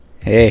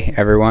Hey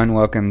everyone,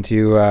 welcome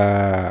to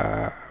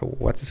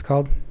what's this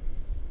called?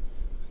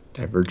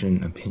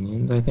 Divergent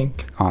Opinions, I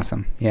think.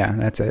 Awesome. Yeah,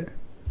 that's it.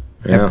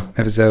 Yeah.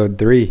 Episode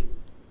 3.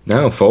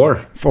 No,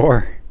 4.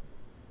 4.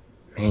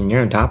 Man, you're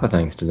on top of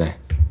things today.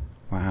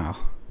 Wow.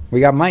 We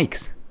got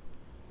mics.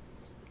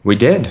 We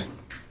did.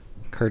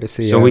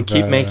 Courtesy So of, we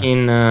keep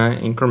making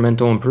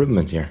incremental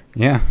improvements here.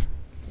 Yeah.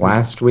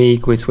 Last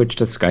week we switched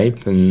to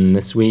Skype, and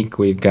this week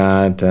we've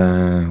got,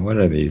 what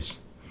are these?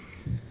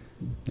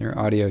 Your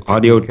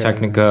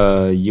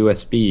Audio-Technica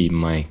USB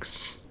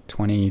mics.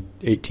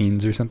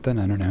 2018s or something,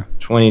 I don't know.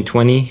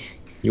 2020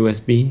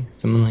 USB,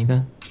 something like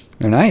that.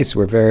 They're nice.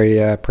 We're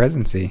very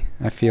presency.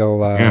 I feel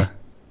yeah.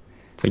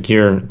 It's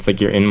like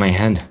you're in my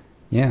head.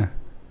 Yeah.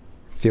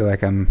 I feel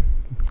like I'm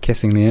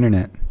kissing the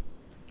internet.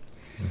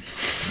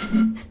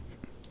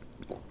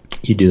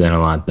 You do that a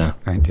lot, though.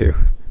 I do.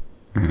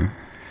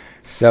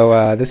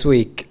 So this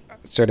week,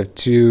 sort of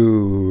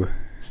two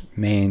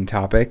main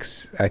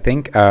topics, I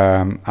think.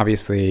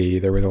 Obviously,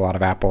 there was a lot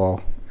of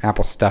Apple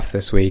stuff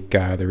this week,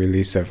 the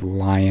release of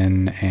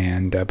Lion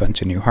and a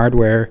bunch of new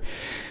hardware.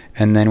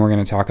 And then we're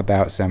going to talk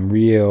about some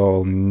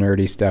real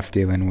nerdy stuff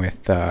dealing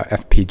with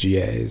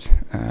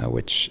FPGAs,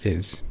 which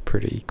is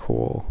pretty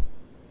cool.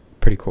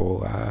 Pretty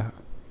cool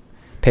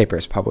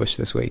papers published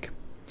this week.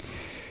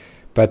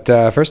 But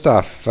first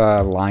off,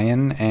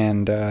 Lion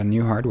and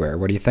new hardware.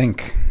 What do you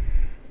think?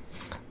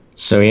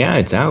 So yeah,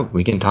 it's out.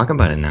 We can talk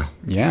about it now.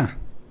 Yeah.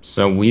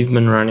 So we've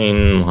been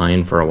running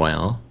Lion for a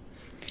while.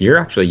 You're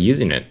actually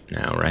using it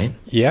now, right?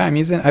 Yeah,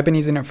 I've been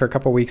using it for a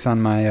couple weeks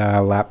on my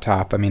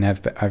laptop. I mean,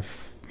 I've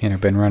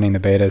been running the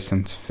beta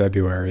since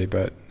February,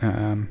 but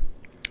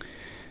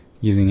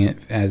using it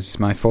as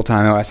my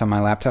full-time OS on my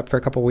laptop for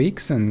a couple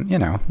weeks, and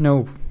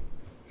no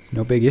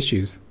big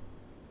issues.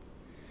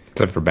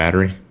 Except for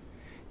battery.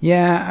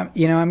 Yeah,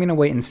 I'm gonna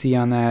wait and see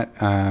on that.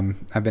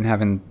 I've been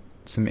having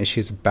some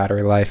issues with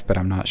battery life, but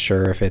I'm not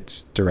sure if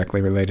it's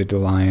directly related to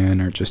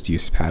Lion or just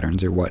use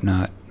patterns or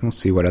whatnot. We'll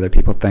see what other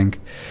people think.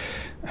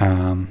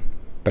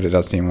 But it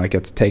does seem like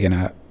it's taken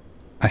a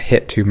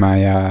hit to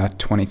my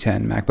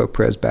 2010 MacBook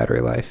Pro's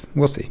battery life.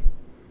 We'll see.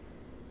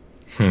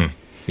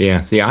 Yeah.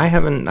 See, I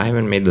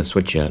haven't made the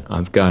switch yet.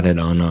 I've got it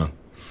on a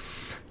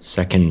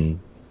second,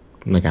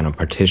 like on a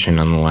partition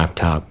on the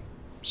laptop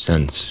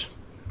since,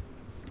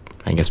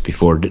 I guess,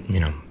 before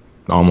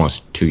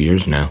almost 2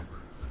 years now.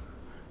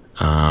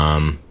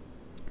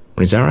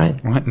 Is that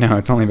right? What? No,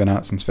 it's only been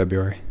out since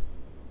February.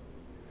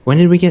 When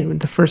did we get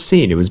the first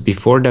seed? It was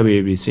before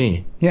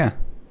WWDC. Yeah.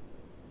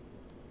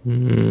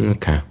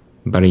 Okay.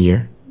 About a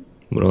year.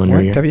 A little under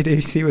a year.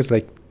 WWDC was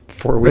like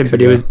 4 weeks but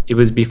ago. it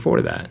was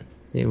before that.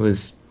 It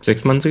was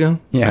 6 months ago?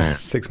 Yeah,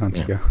 6 months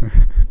ago.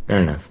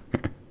 Fair enough.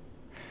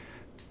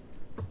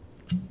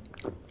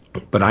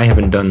 But I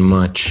haven't done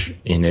much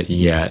in it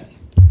yet,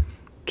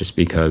 just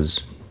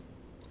because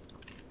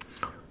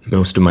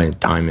most of my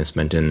time is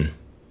spent in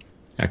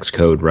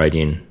Xcode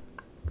writing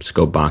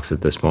Scopebox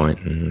at this point,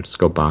 and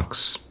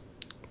Scopebox,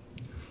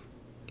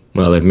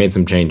 well, they've made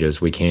some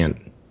changes. We can't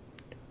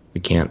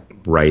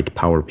write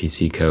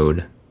PowerPC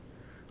code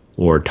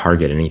or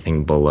target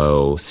anything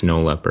below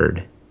Snow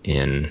Leopard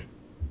in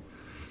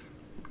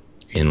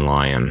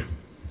Lion.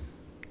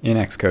 In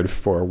Xcode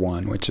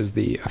 4.1, which is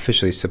the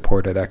officially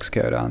supported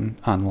Xcode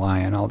on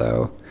Lion,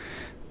 although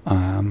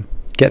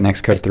getting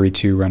Xcode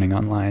 3.2 running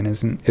on Lion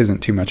isn't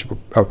too much of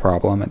a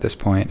problem at this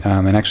point.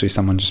 And actually,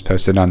 someone just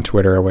posted on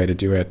Twitter a way to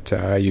do it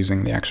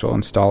using the actual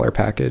installer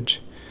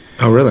package.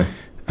 Oh, really?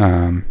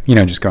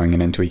 Just going in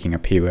and tweaking a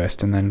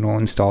plist, and then it'll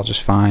install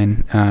just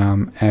fine.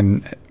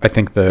 And I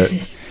think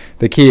the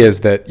key is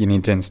that you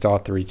need to install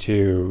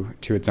 3.2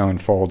 to its own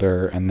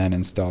folder, and then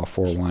install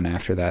 4.1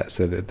 after that,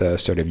 so that the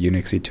sort of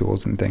Unixy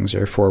tools and things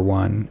are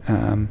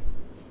 4.1.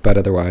 But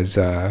otherwise,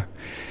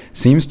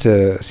 seems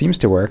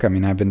to work. I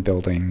mean, I've been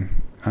building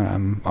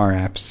our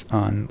apps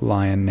on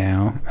Lion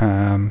now.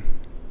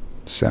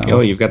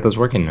 You've got those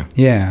working now.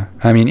 Yeah,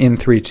 I mean in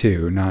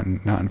 3.2, not in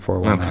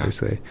 4.1, okay.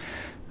 Obviously.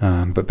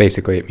 But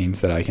basically, it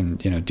means that I can,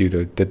 do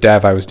the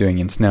dev I was doing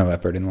in Snow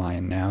Leopard and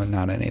Lion now,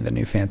 not any of the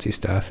new fancy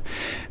stuff.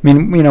 I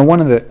mean,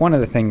 one of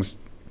the things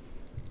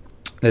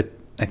that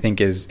I think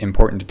is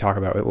important to talk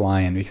about with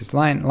Lion, because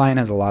Lion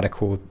has a lot of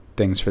cool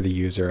things for the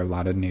user, a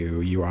lot of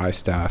new UI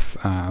stuff,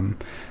 a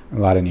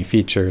lot of new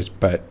features,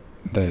 but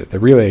the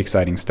really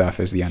exciting stuff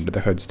is the under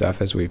the hood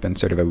stuff, as we've been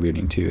sort of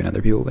alluding to, and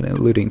other people have been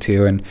alluding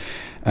to, and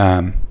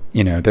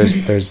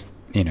there's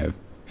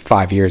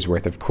 5 years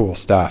worth of cool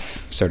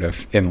stuff sort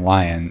of in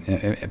Lion.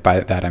 By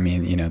that I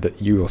mean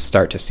that you will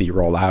start to see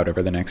roll out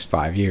over the next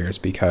 5 years,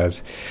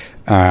 because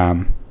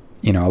a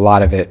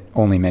lot of it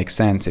only makes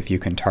sense if you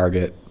can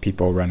target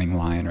people running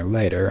Lion or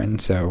later.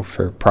 And so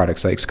for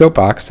products like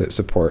Scopebox that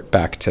support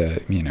back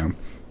to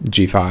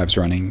G5s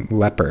running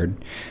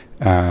Leopard,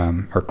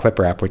 or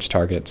ClipWrap, which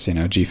targets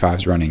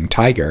G5s running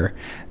Tiger,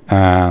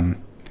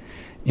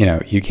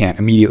 you can't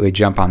immediately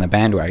jump on the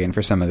bandwagon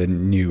for some of the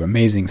new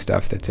amazing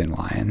stuff that's in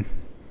Lion.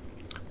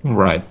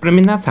 Right. But I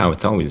mean, that's how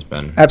it's always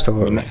been.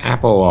 Absolutely. I mean,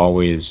 Apple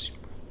always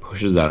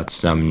pushes out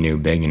some new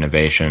big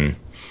innovation,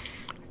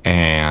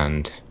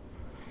 and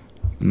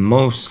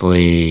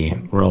mostly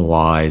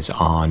relies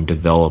on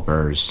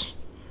developers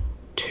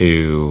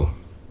to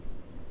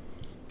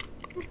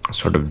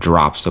sort of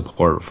drop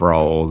support for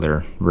all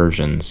older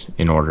versions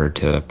in order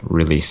to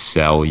really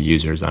sell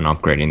users on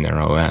upgrading their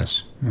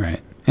OS.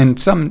 Right. And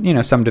some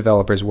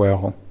developers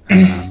will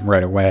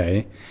right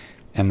away.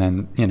 And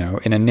then,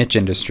 in a niche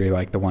industry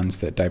like the ones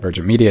that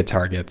Divergent Media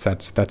targets,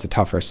 that's a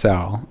tougher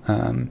sell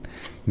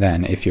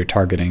than if you're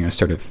targeting a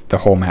sort of the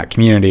whole Mac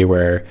community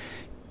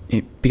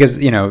because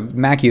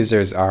Mac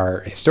users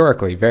are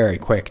historically very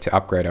quick to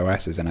upgrade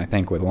OSs, and I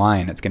think with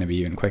Lion it's going to be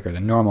even quicker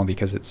than normal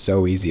because it's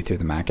so easy through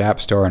the Mac App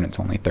Store and it's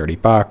only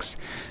 $30,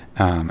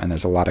 and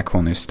there's a lot of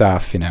cool new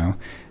stuff,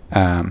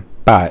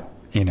 but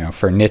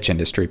for niche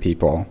industry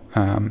people,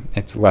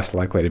 it's less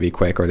likely to be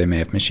quick, or they may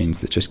have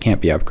machines that just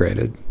can't be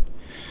upgraded.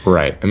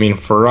 Right. I mean,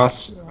 for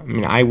us,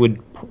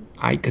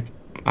 I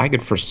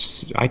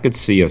could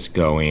see us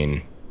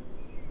going.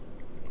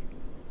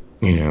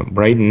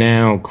 Right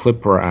now,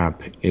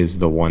 ClipWrap is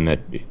the one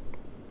that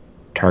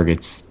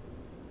targets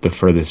the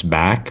furthest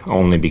back,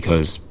 only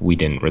because we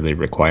didn't really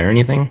require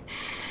anything,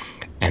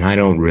 and I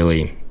don't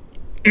really.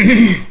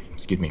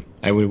 Excuse me.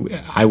 I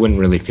wouldn't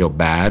really feel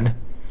bad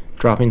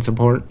dropping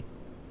support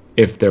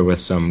if there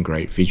was some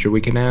great feature we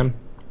could add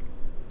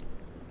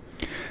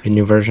in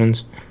new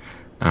versions.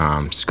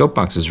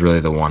 Scopebox is really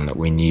the one that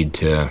we need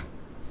to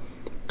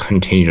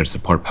continue to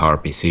support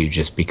PowerPC,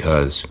 just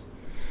because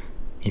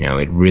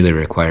it really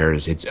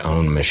requires its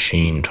own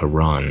machine to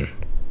run,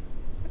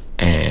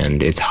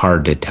 and it's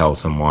hard to tell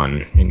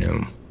someone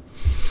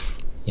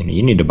you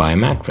need to buy a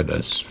Mac for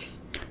this.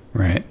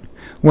 Right.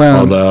 Well,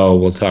 although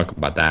we'll talk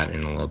about that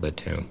in a little bit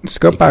too.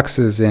 Scopebox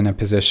is in a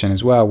position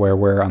as well where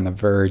we're on the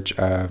verge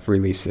of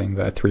releasing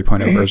the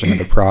 3.0 version of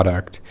the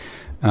product,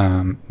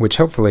 which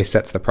hopefully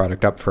sets the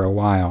product up for a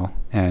while,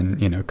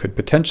 and could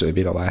potentially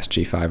be the last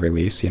G5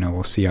 release.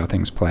 We'll see how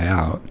things play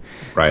out.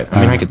 Right.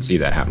 I could see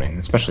that happening,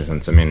 especially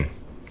since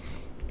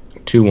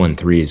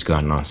 2.1.3 has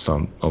gotten us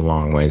a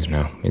long ways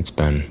now. It's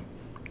been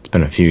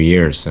a few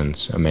years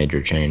since a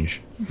major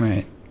change.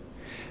 Right.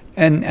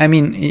 And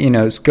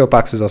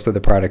Scopebox is also the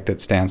product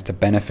that stands to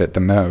benefit the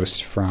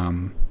most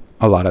from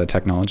a lot of the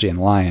technology in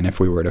Lion if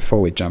we were to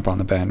fully jump on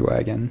the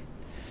bandwagon.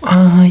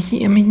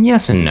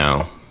 Yes and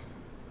no.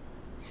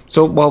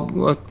 So, well,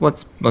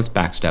 let's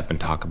backstep and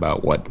talk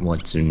about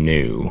what's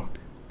new.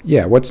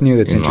 Yeah, what's new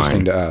that's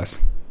interesting to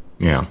us?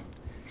 Yeah.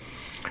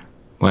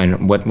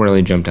 What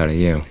really jumped out at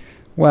you?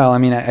 Well,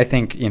 I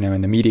think,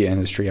 in the media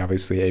industry,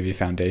 obviously AV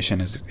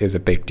Foundation is a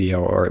big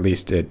deal, or at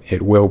least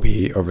it will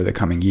be over the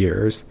coming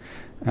years.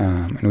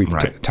 And we've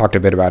talked a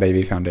bit about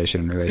AV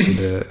Foundation in relation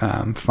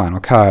to Final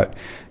Cut.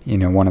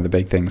 One of the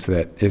big things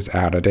that is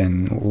added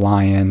in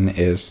Lion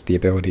is the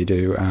ability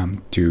to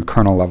do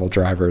kernel level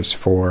drivers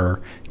for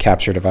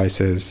capture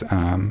devices,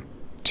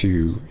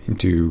 to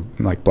do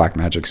like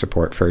Blackmagic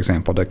support, for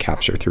example, to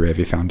capture through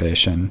AV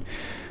Foundation.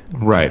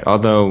 Right,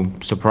 although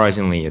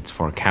surprisingly it's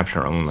for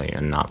capture only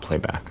and not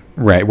playback.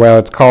 Right, well,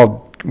 it's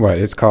called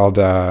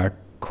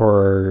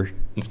Core...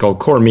 It's called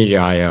Core Media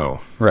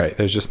I/O. Right,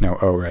 there's just no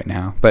O right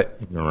now. But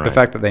The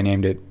fact that they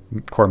named it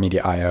Core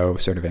Media I/O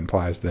sort of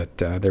implies that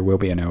there will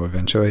be an O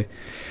eventually.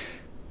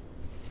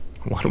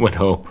 One would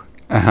hope.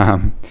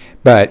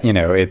 But,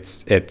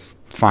 it's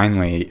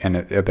finally an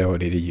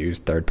ability to use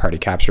third-party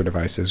capture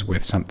devices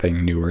with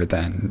something newer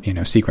than,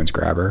 Sequence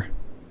Grabber.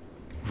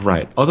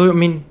 Right, although,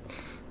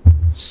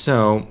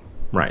 So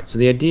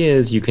the idea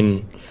is you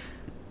can,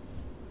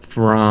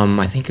 from,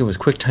 I think it was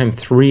QuickTime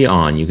 3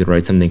 on, you could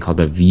write something called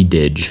a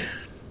VDIG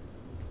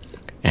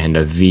and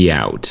a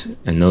VOUT.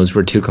 And those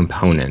were two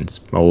components,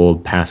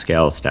 old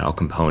Pascal-style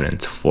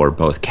components for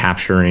both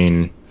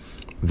capturing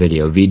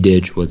video.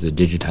 VDIG was a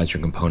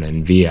digitizer component,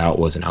 and VOUT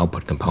was an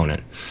output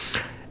component.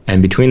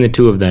 And between the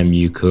two of them,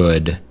 you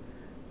could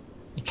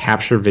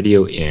capture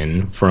video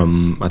in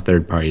from a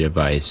third-party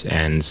device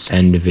and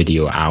send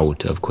video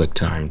out of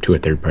QuickTime to a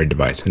third-party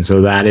device. And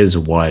so that is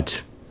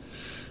what,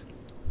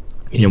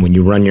 when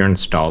you run your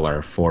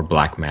installer for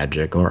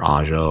Blackmagic or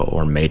Aja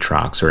or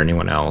Matrox or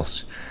anyone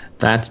else,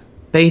 that's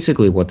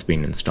basically what's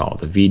being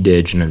installed, a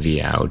VDIG and a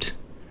VOUT.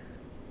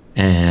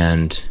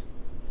 And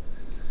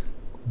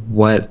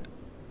what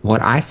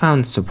I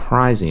found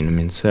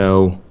surprising,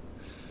 so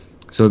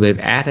they've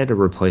added a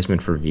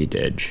replacement for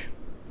VDIG.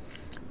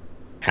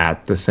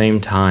 At the same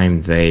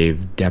time,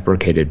 they've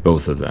deprecated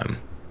both of them.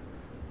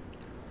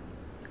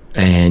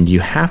 And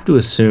you have to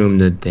assume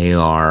that they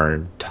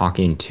are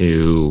talking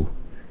to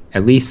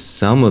at least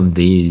some of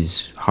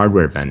these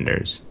hardware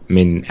vendors.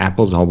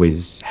 Apple's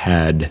always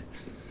had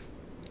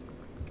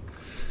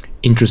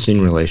interesting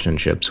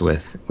relationships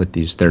with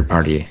these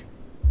third-party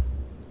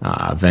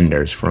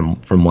vendors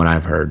from what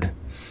I've heard.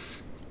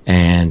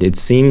 And it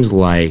seems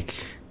like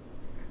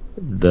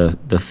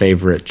the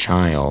favorite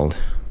child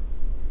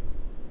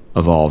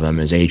of all of them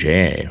is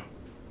AJA,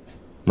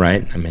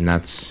 right?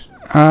 That's...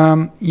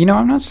 I'm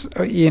not,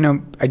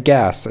 I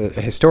guess,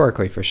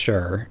 historically for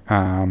sure.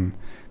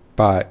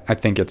 But I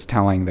think it's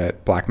telling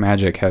that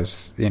Blackmagic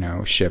has,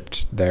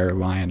 shipped their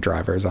Lion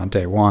drivers on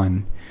day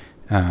one,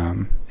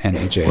 and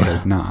AJA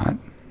has not.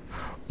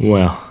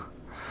 Well,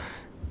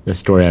 the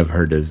story I've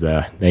heard is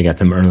they got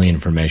some early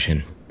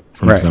information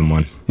from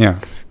someone. Yeah.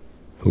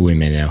 Who we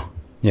may know.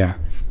 Yeah.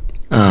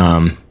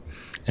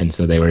 And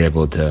so they were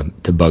able to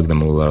bug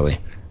them a little early.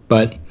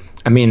 But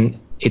I mean,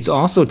 it's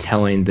also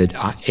telling that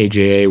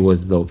AJA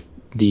was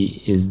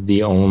is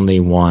the only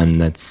one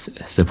that's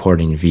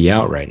supporting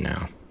V-out right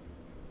now.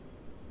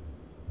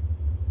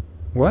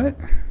 What?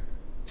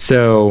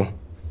 So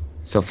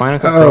Final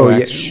Cut Pro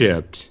X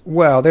shipped.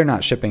 Well, they're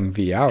not shipping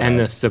V-out. And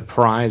the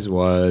surprise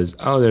was,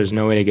 there's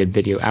no way to get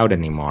video out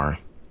anymore.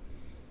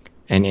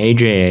 And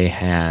AJA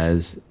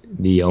has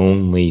the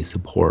only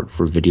support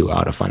for video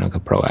out of Final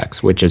Cut Pro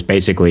X, which is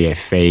basically a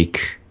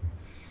fake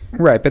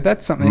right, but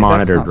that's something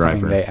monitor that's not driver.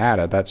 Something they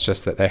added. That's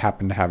just that they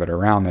happen to have it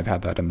around. They've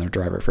had that in their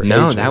driver for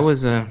no, ages. that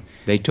was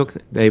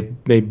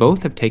they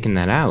both have taken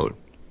that out.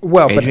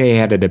 Well, AJA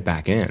added it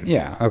back in.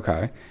 Yeah,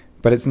 okay.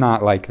 But it's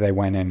not like they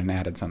went in and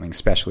added something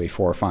specially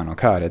for Final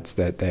Cut. It's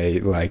that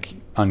they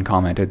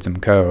uncommented some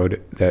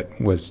code that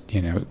was,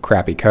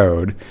 crappy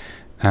code,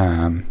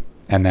 and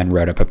then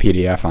wrote up a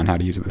PDF on how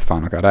to use it with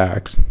Final Cut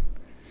X.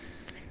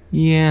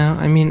 Yeah,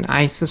 I mean,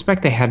 I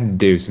suspect they had to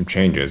do some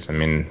changes. I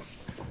mean,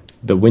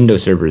 the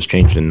Windows server has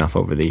changed enough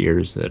over the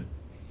years that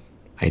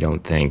I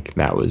don't think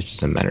that was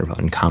just a matter of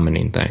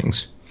uncommenting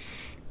things.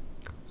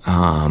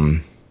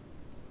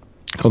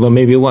 Although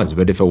maybe it was,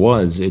 but if it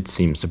was, it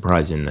seems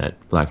surprising that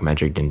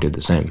Blackmagic didn't do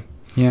the same.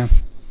 Yeah.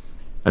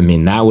 I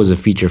mean, that was a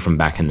feature from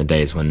back in the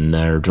days when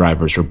their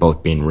drivers were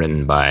both being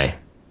written by,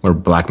 or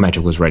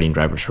Blackmagic was writing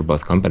drivers for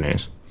both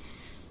companies.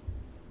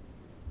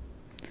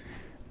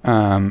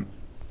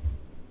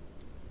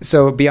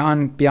 So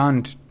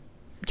beyond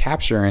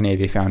Capture and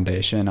AV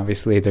Foundation,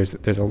 obviously there's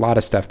a lot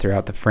of stuff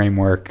throughout the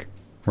framework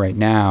right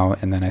now,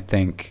 and then I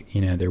think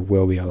there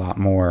will be a lot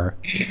more.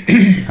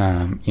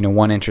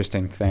 One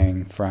interesting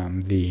thing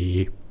from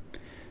the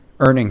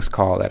earnings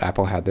call that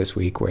Apple had this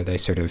week, where they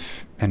sort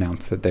of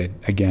announced that they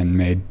again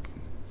made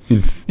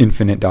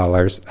infinite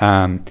dollars.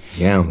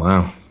 Yeah,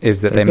 wow.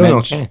 Is that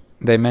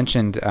they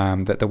mentioned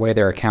that the way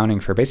they're accounting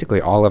for basically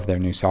all of their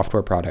new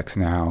software products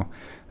now,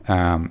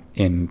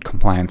 in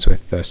compliance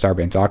with the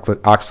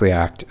Sarbanes-Oxley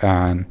Act,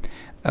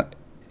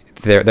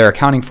 they're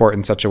accounting for it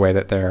in such a way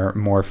that they're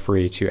more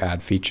free to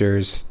add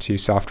features to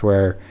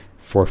software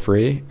for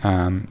free,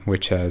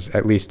 which has,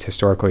 at least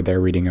historically, their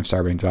reading of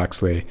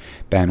Sarbanes-Oxley,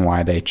 been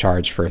why they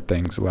charge for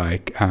things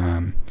like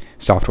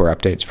software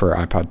updates for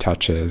iPod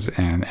Touches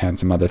and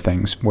some other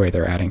things where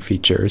they're adding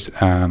features.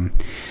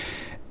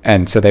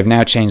 And so they've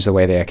now changed the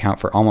way they account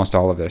for almost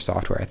all of their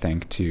software, I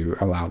think, to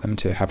allow them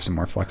to have some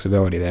more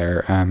flexibility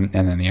there. And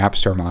then the App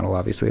Store model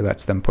obviously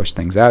lets them push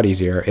things out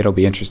easier. It'll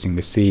be interesting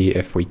to see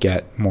if we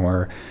get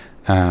more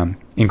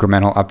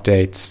incremental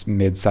updates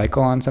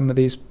mid-cycle on some of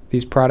these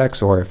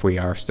products, or if we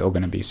are still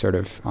going to be sort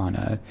of on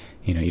a,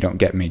 you don't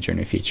get major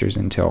new features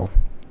until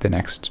the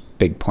next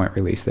big point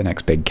release, the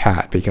next big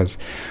cat. Because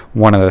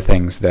one of the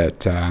things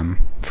that,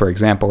 for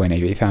example, in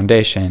AV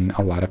Foundation,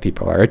 a lot of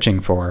people are itching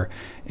for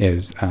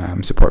is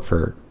support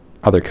for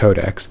other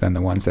codecs than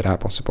the ones that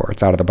Apple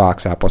supports. Out of the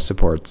box, Apple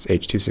supports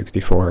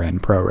H.264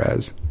 and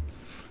ProRes.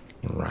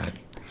 Right.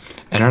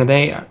 And are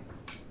they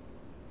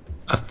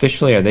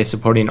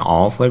supporting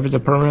all flavors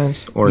of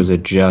ProRes, or is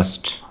it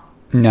just...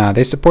 No,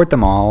 they support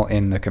them all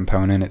in the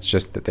component. It's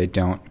just that they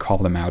don't call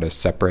them out as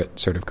separate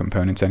sort of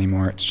components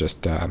anymore. It's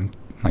just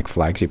like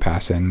flags you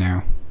pass in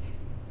now.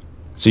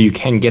 So you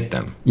can get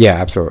them? Yeah,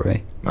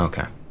 absolutely.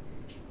 Okay.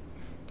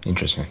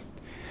 Interesting.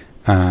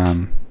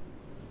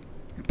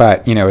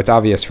 But, it's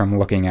obvious from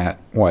looking at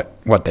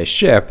what they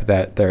ship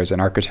that there's an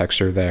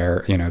architecture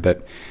there,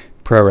 that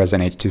ProRes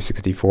and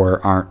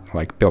H.264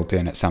 aren't built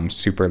in at some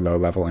super low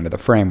level into the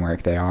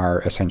framework. They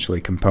are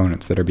essentially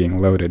components that are being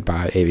loaded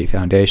by AV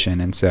Foundation.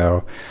 And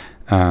so,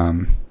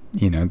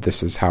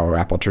 this is how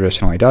Apple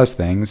traditionally does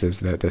things, is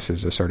that this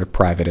is a sort of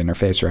private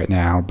interface right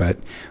now. But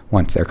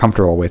once they're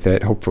comfortable with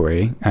it,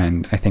 hopefully,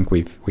 and I think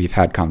we've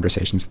had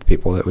conversations with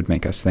people that would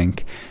make us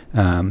think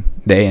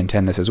they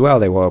intend this as well,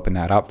 they will open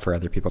that up for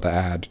other people to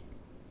add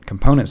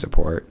component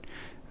support.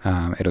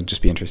 It'll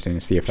just be interesting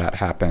to see if that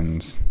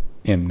happens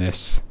in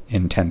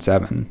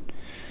 10.7.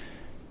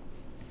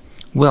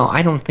 Well,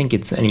 I don't think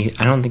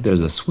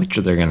there's a switch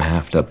that they're going to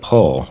have to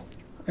pull.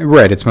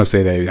 Right, it's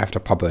mostly they have to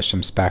publish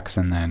some specs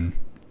and then...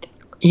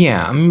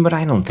 Yeah, but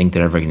I don't think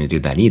they're ever going to do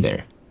that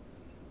either.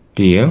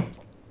 Do you?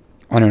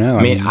 I don't know.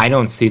 I mean, I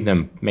don't see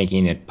them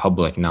making it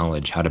public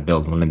knowledge how to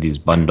build one of these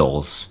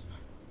bundles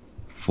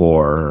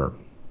for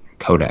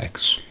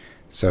codecs.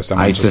 So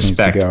someone just needs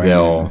to go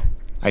in.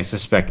 I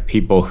suspect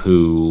people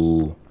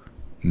who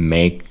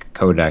make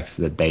codecs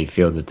that they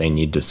feel that they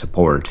need to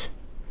support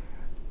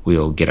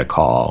will get a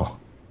call.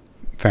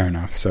 Fair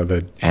enough.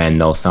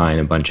 And they'll sign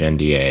a bunch of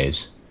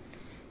NDAs.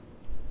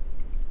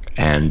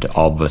 And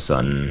all of a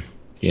sudden,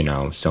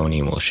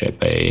 Sony will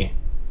ship a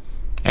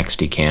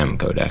XD-Cam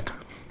codec.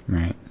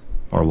 Right.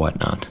 Or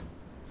whatnot.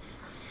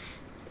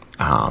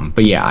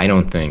 But yeah, I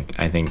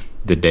think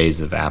the days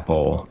of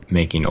Apple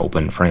making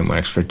open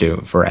frameworks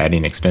for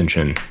adding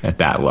extension at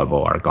that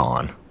level are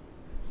gone.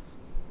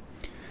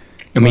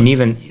 I mean,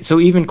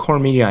 even Core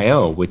Media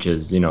IO, which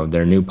is,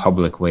 their new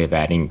public way of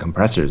adding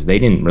compressors, they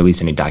didn't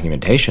release any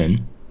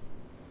documentation.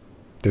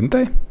 Didn't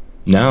they?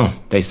 No,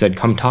 they said,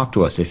 come talk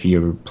to us if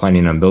you're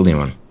planning on building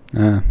one.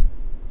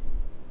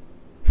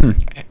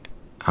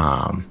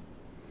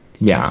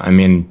 Yeah, I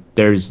mean,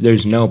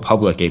 there's no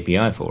public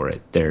API for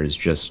it. There's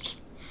just,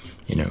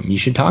 you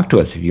should talk to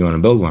us if you want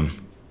to build one.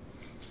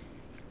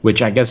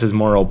 Which I guess is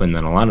more open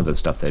than a lot of the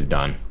stuff they've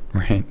done.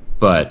 Right.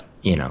 But,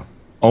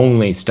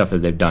 only stuff that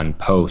they've done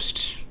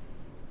post,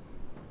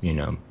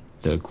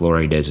 the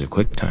glory days of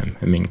QuickTime.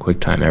 I mean,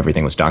 QuickTime,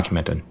 everything was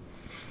documented.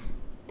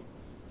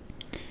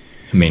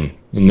 I mean,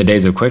 in the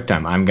days of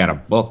QuickTime, I've got a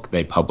book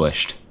they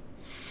published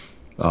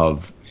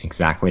of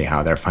exactly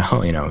how their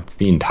file, it's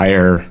the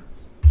entire,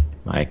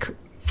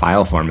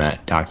 file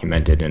format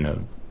documented in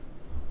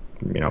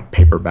a,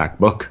 paperback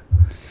book.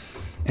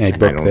 A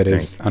book that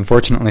is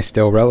unfortunately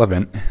still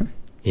relevant.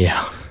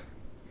 Yeah.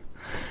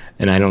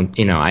 And I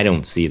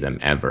don't see them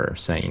ever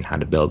saying how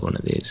to build one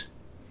of these.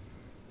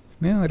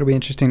 Yeah, it'll be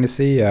interesting to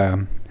see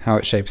how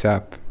it shapes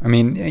up. I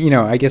mean,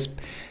 I guess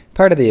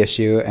part of the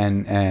issue,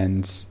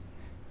 and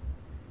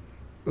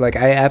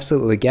I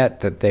absolutely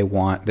get that they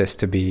want this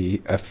to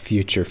be a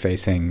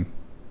future-facing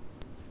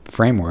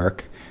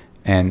framework,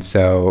 and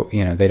so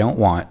they don't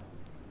want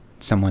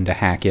someone to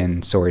hack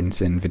in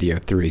Sorensen Video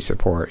 3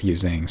 support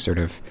using sort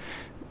of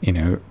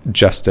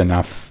just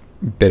enough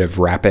bit of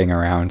wrapping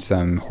around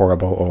some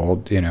horrible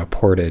old,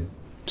 ported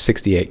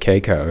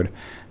 68K code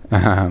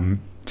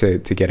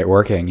to get it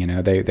working.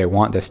 They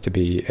want this to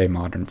be a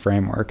modern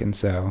framework. And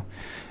so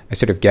I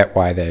sort of get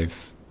why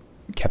they've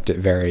kept it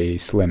very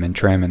slim and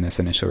trim in this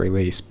initial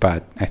release.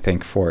 But I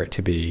think for it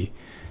to be,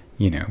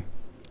 and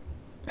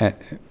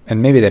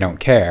maybe they don't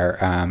care,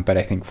 but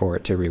I think for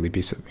it to really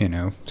be,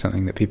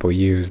 something that people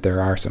use,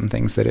 there are some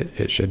things that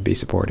it should be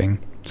supporting,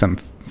 some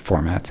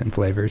formats and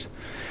flavors.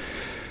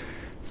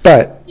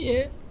 But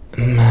yeah.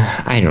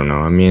 I don't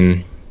know. I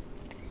mean,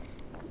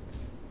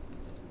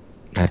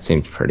 that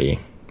seems pretty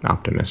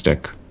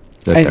optimistic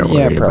that they're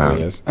worried about. Yeah,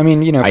 probably is. I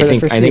mean, for the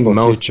foreseeable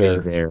mostly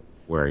they're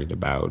worried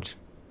about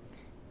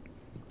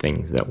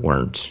things that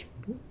weren't,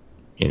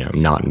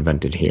 not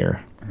invented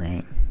here.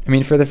 Right. I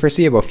mean, for the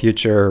foreseeable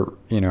future,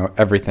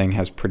 everything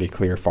has pretty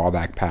clear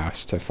fallback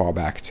paths to fall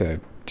back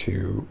to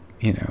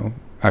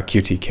a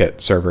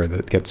Qt-Kit server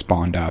that gets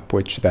spawned up,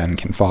 which then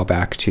can fall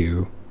back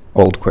to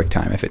old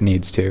QuickTime if it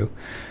needs to.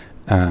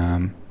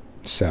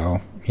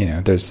 So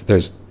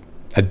there's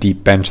a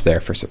deep bench there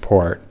for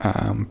support.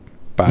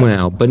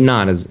 But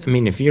not as,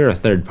 if you're a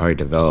third-party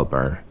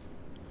developer,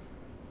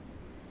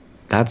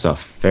 that's a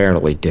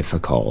fairly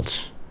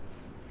difficult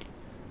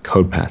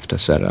code path to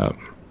set up.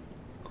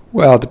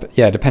 Well,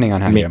 depending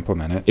on how you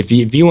implement it. If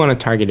you want to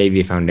target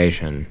AV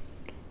Foundation,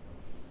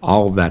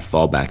 all of that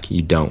fallback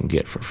you don't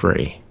get for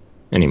free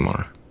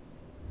anymore.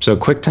 So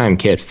QuickTime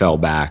Kit fell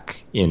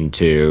back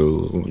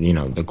into,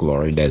 the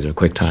glory days of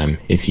QuickTime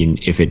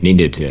if it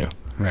needed to.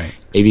 Right.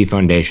 AV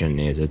Foundation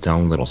is its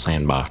own little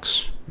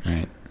sandbox.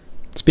 Right.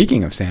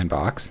 Speaking of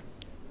sandbox.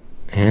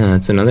 Yeah,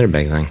 that's another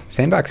big thing.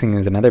 Sandboxing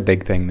is another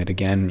big thing that,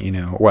 again,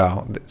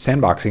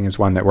 sandboxing is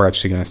one that we're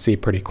actually going to see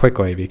pretty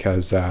quickly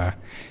because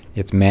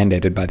it's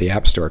mandated by the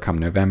App Store come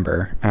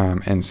November.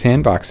 And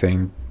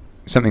sandboxing,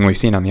 something we've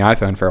seen on the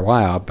iPhone for a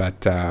while,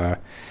 but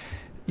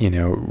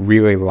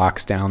really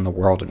locks down the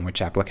world in which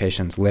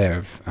applications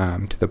live,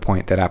 to the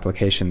point that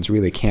applications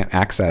really can't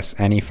access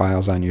any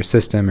files on your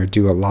system or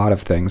do a lot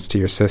of things to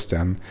your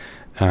system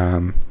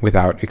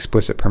without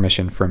explicit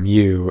permission from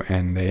you,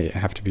 and they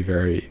have to be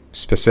very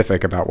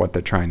specific about what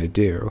they're trying to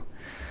do.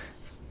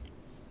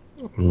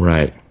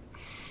 Right.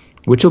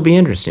 Which will be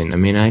interesting.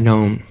 I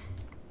don't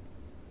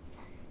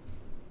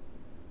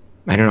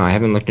know. I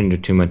haven't looked into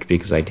too much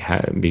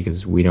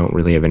because we don't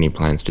really have any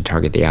plans to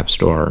target the App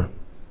Store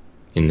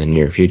in the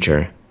near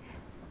future.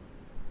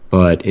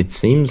 But it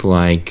seems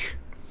like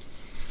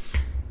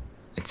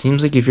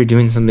if you're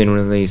doing something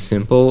really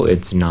simple,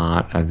 it's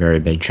not a very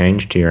big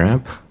change to your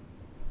app.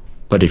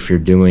 But if you're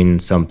doing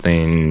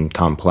something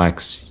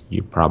complex,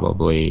 you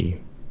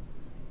probably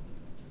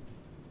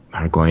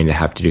are going to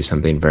have to do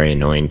something very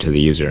annoying to the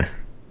user.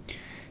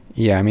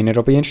 Yeah,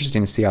 it'll be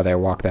interesting to see how they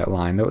walk that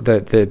line.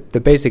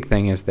 The basic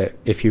thing is that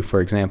if you,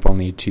 for example,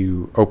 need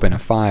to open a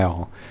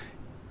file,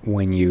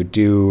 when you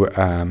do,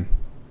 I'm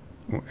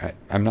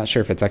not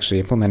sure if it's actually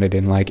implemented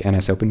in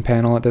NS Open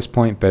Panel at this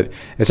point, but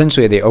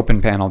essentially the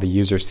open panel the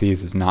user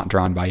sees is not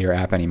drawn by your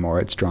app anymore.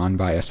 It's drawn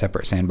by a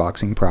separate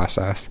sandboxing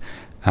process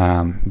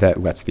that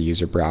lets the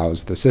user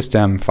browse the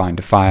system, find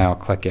a file,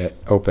 click it,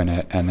 open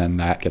it, and then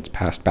that gets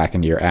passed back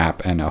into your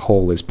app, and a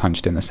hole is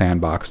punched in the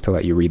sandbox to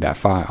let you read that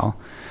file.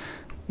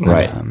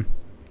 Right.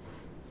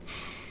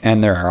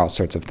 And there are all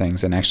sorts of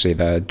things, and actually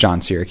the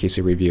John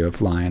Siracusa review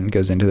of Lion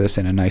goes into this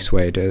in a nice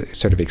way to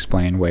sort of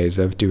explain ways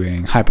of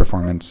doing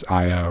high-performance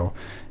I/O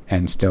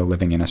and still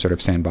living in a sort of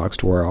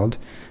sandboxed world.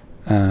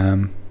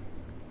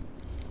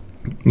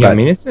 Yeah, I But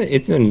mean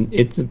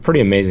it's a pretty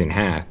amazing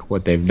hack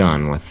what they've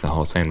done with the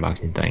whole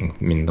sandboxing thing.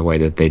 I mean the way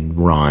that they'd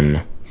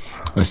run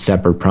a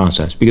separate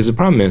process, because the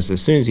problem is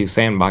as soon as you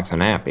sandbox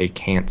an app, it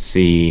can't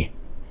see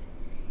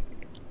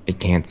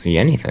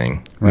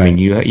anything. I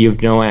mean right, you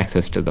have no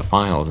access to the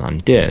files on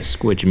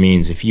disk, which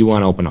means if you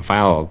want to open a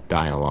file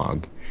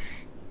dialog,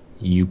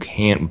 you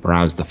can't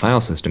browse the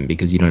file system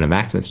because you don't have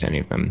access to any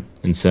of them.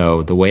 And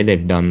so the way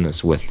they've done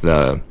this with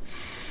the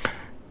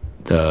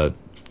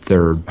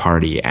third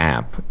party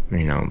app,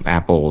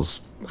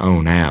 Apple's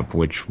own app,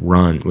 which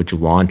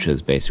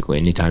launches basically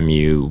anytime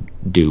you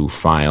do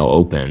file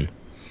open,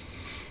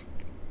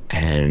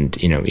 and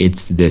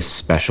it's this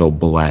special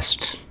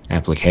blessed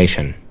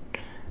application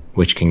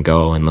which can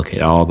go and look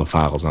at all the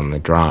files on the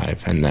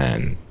drive, and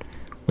then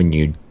when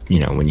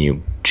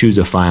you choose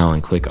a file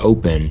and click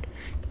open,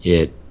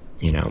 it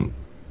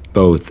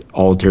both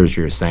alters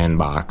your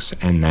sandbox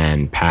and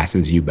then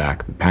passes you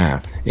back the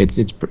path.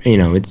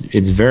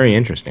 It's very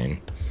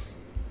interesting.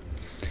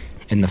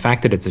 And the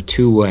fact that it's a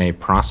two-way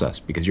process,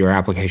 because your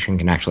application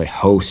can actually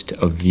host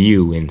a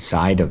view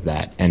inside of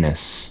that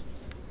NS,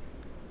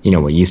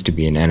 what used to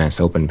be an NS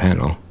open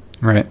panel.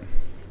 right.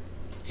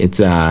 It's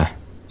I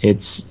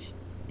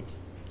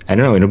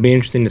don't know, it'll be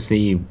interesting to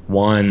see,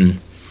 one,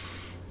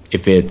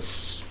 if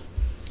it's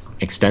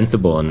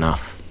extensible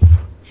enough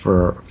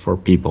for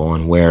people,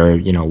 and where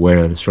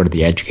sort of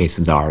the edge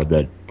cases are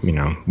that,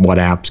 what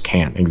apps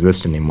can't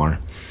exist anymore.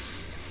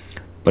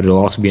 But it'll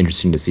also be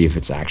interesting to see if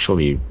it's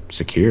actually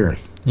secure.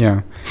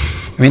 Yeah,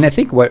 I mean, I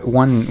think what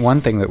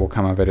one thing that will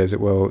come of it is it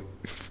will,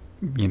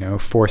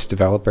 force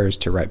developers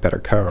to write better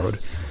code,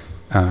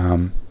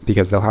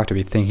 because they'll have to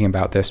be thinking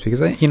about this.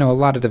 Because a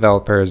lot of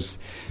developers,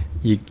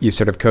 you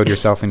sort of code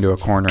yourself into a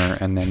corner,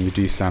 and then you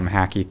do some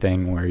hacky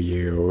thing where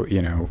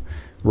you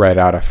write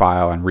out a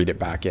file and read it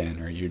back in,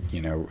 or you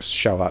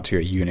shell out to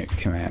a unit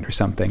command or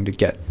something to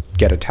get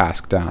a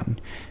task done,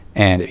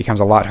 and it becomes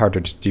a lot harder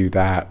to do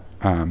that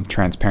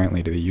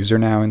transparently to the user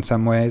now in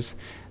some ways,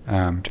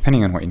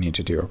 depending on what you need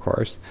to do, of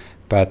course.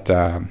 But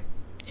I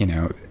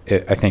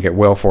think it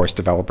will force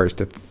developers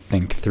to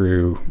think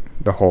through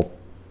the whole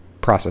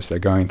process they're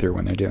going through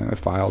when they're dealing with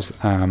files.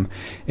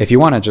 If you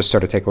want to just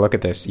sort of take a look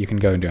at this, you can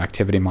go into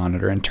Activity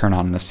Monitor and turn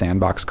on the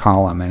sandbox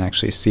column and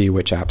actually see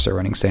which apps are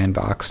running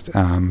sandboxed.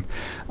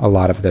 A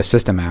lot of the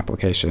system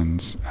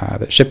applications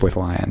that ship with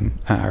Lion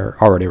are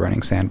already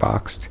running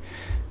sandboxed.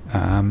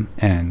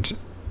 And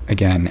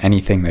again,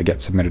 anything that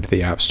gets submitted to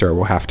the App Store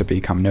will have to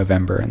be come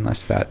November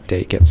unless that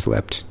date gets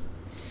slipped.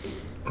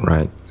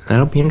 Right.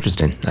 That'll be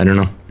interesting. I don't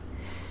know.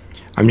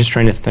 I'm just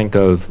trying to think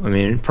of,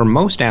 for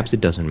most apps,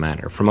 it doesn't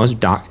matter. For most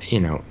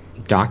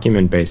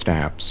document-based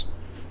apps,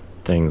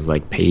 things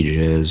like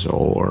Pages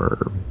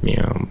or,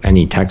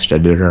 any text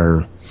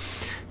editor,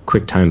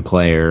 QuickTime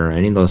Player,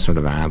 any of those sort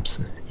of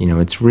apps,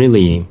 it's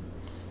really,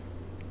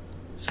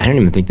 I don't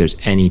even think there's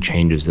any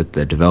changes that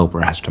the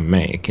developer has to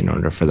make in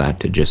order for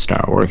that to just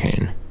start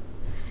working.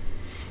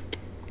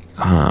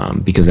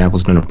 Because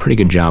Apple's done a pretty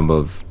good job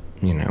of,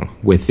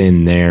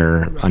 within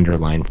their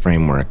underlying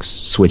frameworks,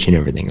 switching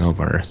everything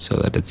over so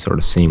that it's sort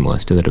of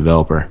seamless to the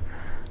developer.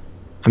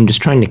 I'm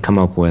just trying to come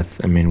up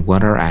with,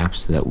 what are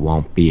apps that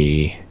won't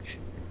be,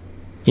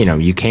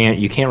 you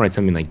can't write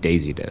something like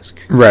Daisy Disk.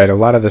 Right, a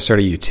lot of the sort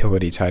of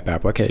utility type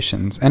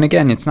applications. And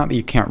again, it's not that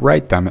you can't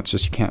write them, it's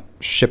just you can't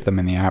ship them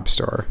in the App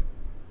Store.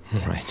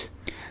 Right.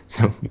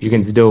 So you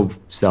can still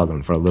sell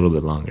them for a little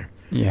bit longer.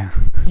 Yeah.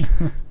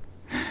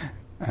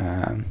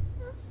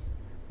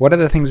 What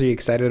other things are you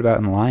excited about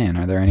in Lion?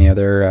 Are there any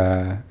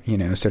other,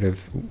 sort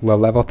of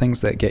low-level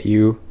things that get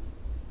you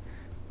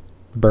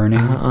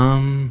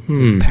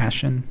burning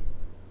passion?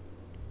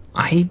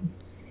 I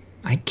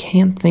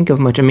can't think of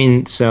much.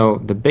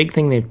 So the big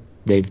thing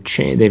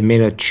they've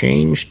made a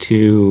change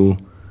to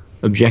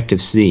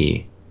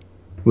Objective-C,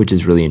 which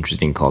is really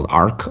interesting, called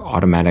ARC,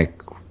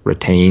 Automatic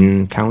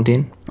Retain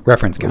Counting.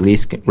 Reference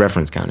counting.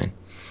 Reference counting.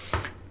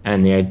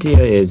 And the idea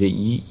is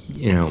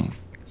that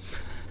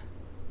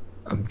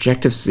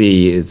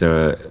Objective-C is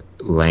a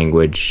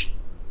language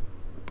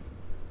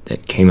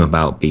that came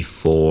about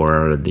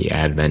before the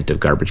advent of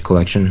garbage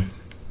collection.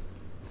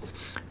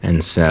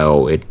 And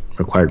so it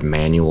required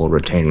manual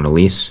retain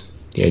release.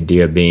 The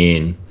idea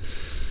being,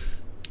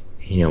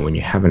 when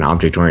you have an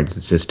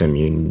object-oriented system,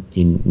 you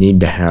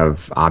need to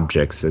have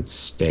objects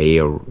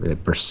that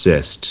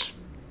persist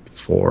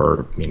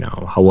for,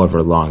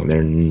 however long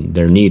they're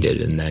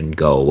needed and then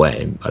go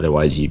away.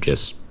 Otherwise, you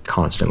just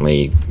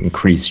constantly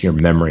increase your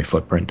memory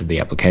footprint of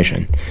the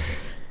application.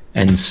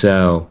 And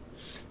so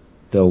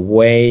the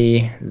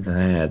way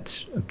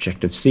that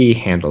Objective-C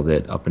handled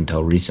it up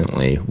until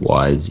recently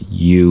was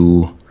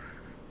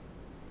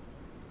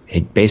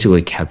it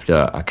basically kept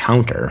a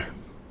counter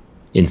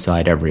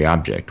inside every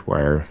object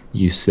where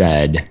you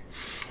said,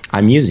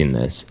 I'm using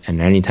this.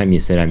 And anytime you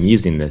said, I'm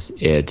using this,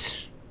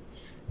 it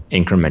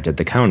incremented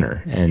the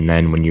counter. And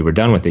then when you were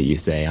done with it, you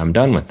say, I'm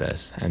done with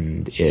this.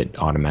 And it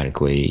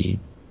automatically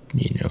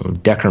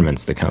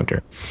decrements the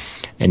counter.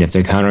 And if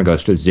the counter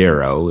goes to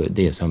 0,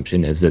 the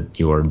assumption is that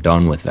you're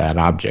done with that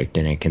object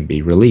and it can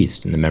be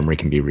released and the memory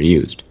can be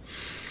reused.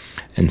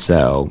 And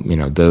so,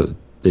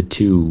 the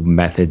two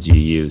methods you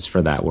use for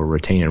that were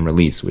retain and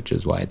release, which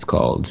is why it's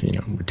called,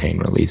 retain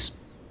release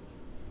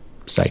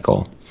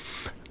cycle.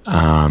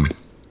 And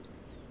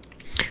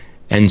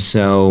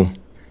so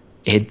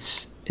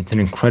it's an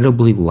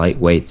incredibly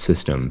lightweight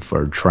system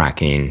for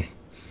tracking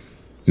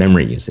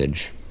memory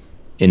usage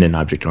in an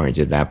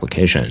object-oriented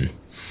application.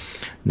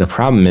 The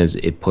problem is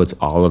it puts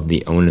all of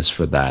the onus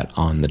for that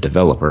on the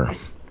developer.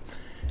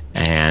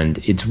 And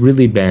it's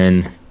really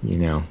been,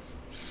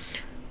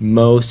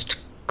 most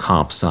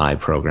comp sci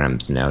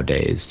programs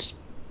nowadays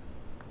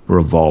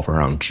revolve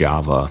around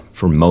Java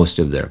for most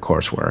of their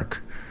coursework.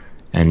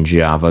 And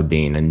Java,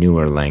 being a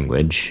newer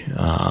language,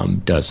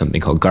 does something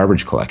called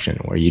garbage collection,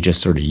 where you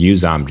just sort of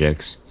use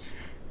objects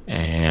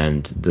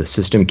and the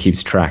system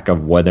keeps track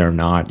of whether or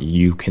not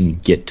you can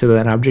get to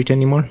that object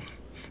anymore.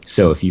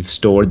 So if you've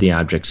stored the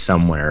object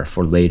somewhere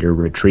for later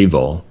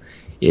retrieval,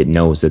 it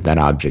knows that that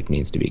object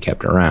needs to be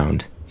kept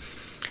around.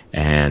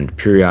 And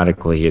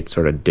periodically it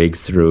sort of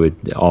digs through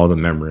all the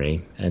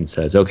memory and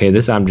says, okay,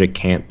 this object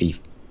can't be,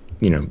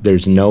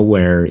 there's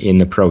nowhere in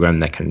the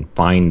program that can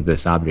find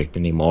this object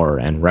anymore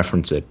and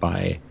reference it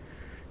by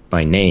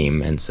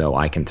name, and so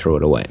I can throw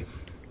it away.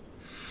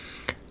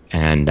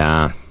 And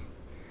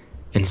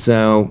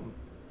so,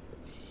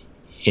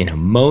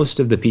 most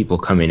of the people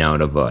coming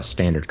out of a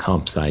standard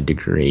comp sci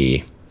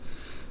degree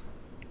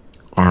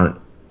are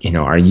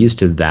used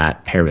to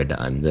that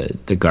paradigm,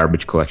 the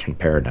garbage collection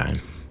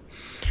paradigm.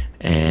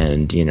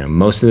 And,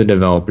 most of the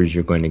developers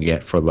you're going to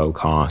get for low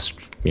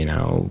cost,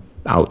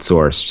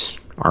 outsourced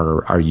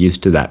are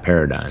used to that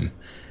paradigm.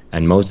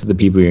 And most of the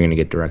people you're going to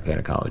get directly out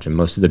of college, and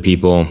most of the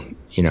people,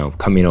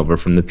 coming over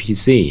from the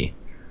PC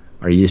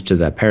are used to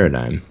that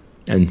paradigm.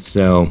 And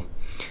so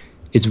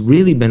it's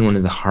really been one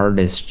of the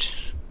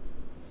hardest,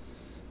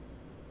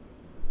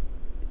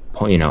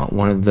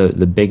 one of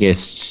the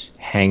biggest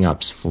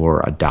hang-ups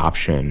for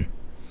adoption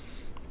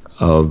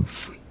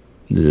of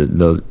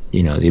the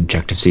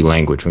Objective-C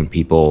language when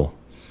people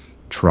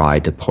try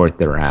to port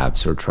their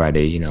apps or try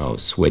to,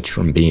 switch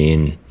from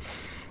being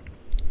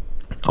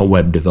a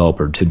web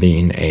developer to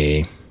being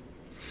an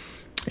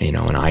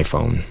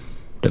iPhone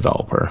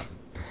developer.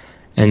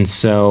 And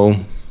so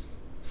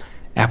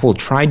Apple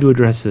tried to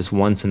address this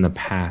once in the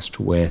past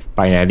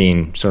by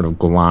adding sort of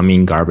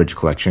glomming garbage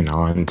collection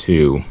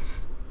onto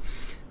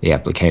the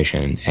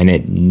application, and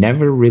it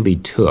never really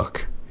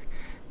took.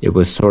 It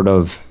was sort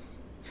of,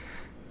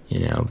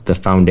 the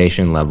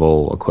foundation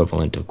level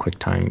equivalent of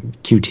QuickTime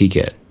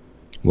QTKit,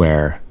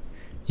 where,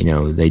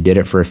 they did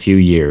it for a few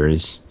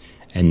years,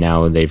 and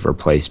now they've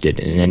replaced it,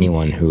 and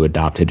anyone who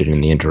adopted it in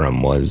the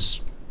interim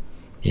was,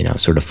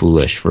 sort of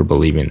foolish for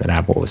believing that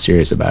Apple was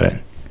serious about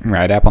it.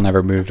 Right. Apple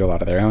never moved a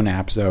lot of their own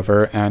apps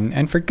over,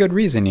 and for good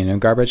reason.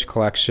 Garbage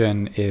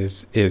collection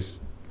is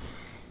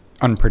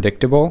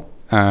unpredictable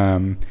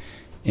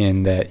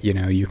in that,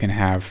 you can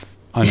have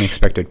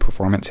unexpected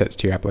performance hits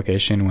to your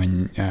application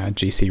when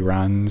GC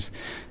runs.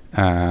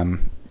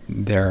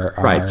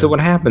 Right. So what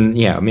happens?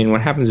 Yeah.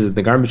 What happens is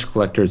the garbage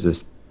collector is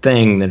this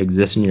thing that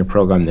exists in your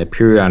program that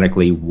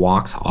periodically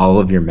walks all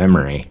of your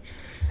memory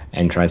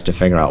and tries to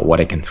figure out what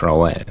it can throw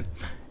away.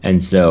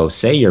 And so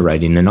say you're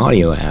writing an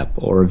audio app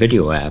or a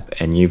video app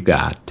and you've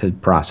got to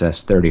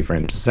process 30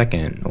 frames a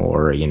second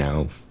or,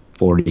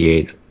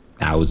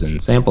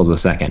 48,000 samples a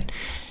second.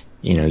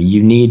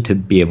 You need to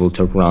be able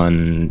to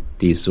run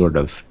these sort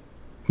of,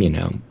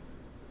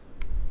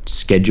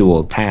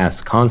 scheduled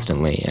tasks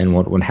constantly. And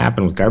what would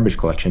happen with garbage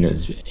collection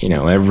is,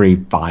 every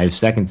 5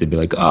 seconds it'd be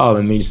like, oh,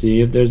 let me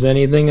see if there's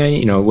anything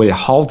it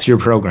halts your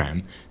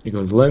program. It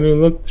goes, let me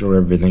look through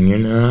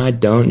everything. I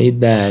don't need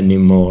that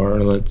anymore.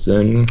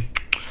 And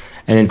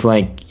it's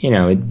like,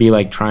 it'd be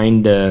like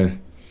trying to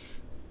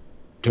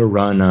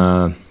run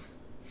a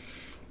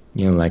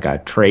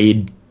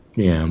trade,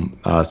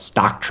 a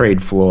stock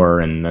trade floor,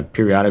 and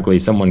periodically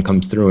someone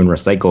comes through and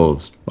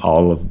recycles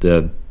all of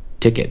the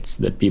tickets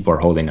that people are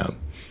holding up.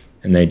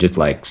 And they just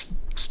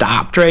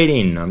stop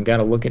trading. I've got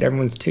to look at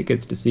everyone's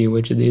tickets to see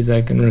which of these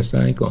I can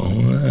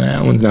recycle.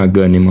 That one's not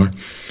good anymore.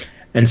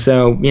 And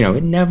so,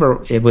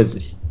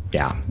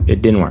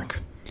 it didn't work.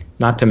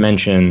 Not to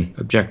mention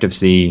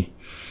Objective-C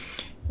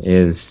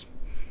is,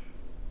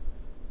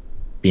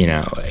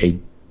 a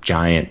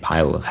giant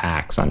pile of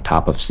hacks on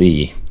top of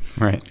C.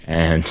 Right.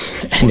 And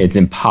it's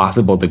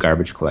impossible to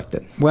garbage collect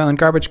it. Well, and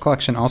garbage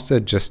collection also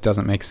just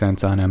doesn't make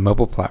sense on a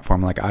mobile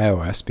platform like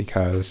iOS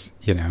because,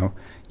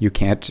 you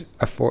can't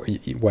afford,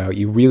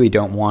 you really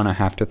don't want to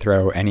have to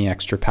throw any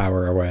extra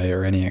power away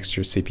or any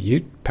extra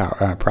CPU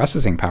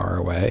processing power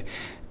away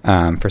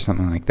for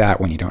something like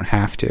that when you don't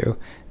have to.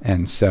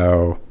 And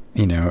so,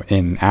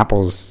 in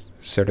Apple's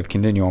sort of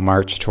continual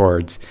march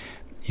towards,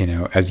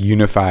 as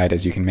unified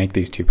as you can make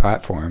these two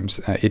platforms,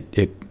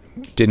 it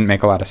didn't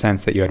make a lot of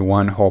sense that you had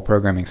one whole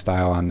programming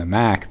style on the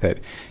Mac that,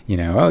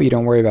 oh, you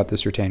don't worry about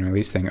this retain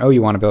release thing. Oh,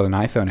 you want to build an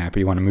iPhone app or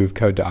you want to move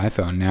code to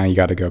iPhone. Now you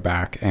got to go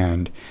back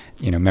and,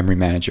 memory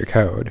manage your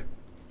code.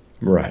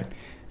 Right.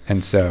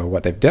 And so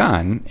what they've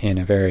done in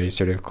a very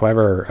sort of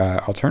clever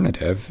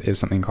alternative is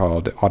something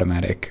called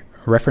automatic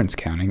reference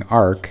counting,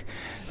 ARC,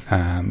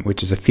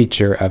 which is a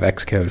feature of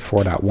Xcode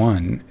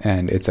 4.1,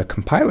 and it's a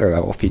compiler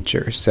level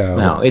feature. So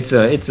well, it's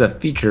a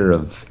feature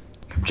of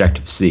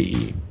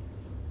Objective-C.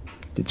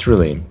 It's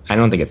really, I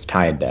don't think it's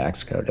tied to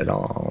Xcode at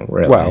all,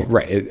 really. Well,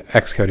 right.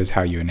 Xcode is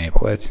how you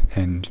enable it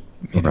and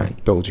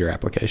Right. build your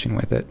application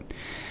with it.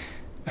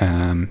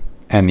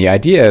 And the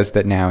idea is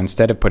that now,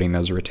 instead of putting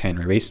those retain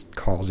release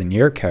calls in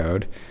your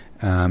code,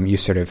 you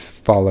sort of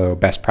follow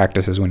best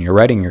practices when you're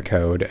writing your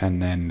code,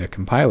 and then the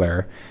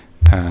compiler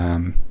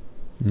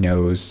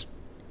knows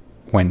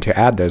when to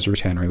add those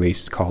retain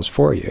release calls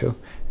for you,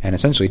 and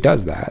essentially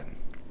does that.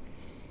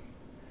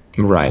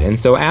 Right. And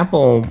so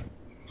Apple,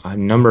 a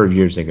number of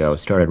years ago,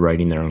 started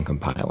writing their own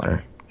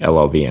compiler,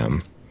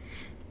 LLVM.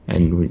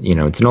 And,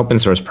 it's an open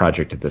source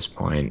project at this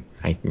point.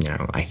 I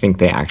think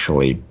they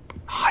actually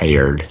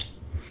hired...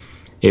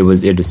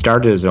 It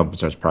started as an open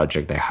source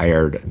project. They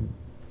hired,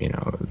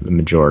 the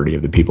majority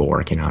of the people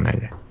working on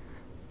it.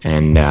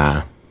 And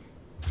they're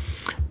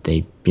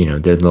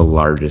the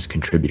largest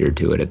contributor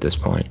to it at this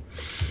point.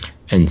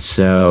 And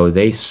so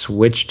they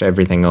switched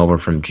everything over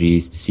from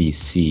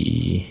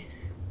GCC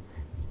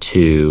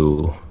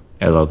to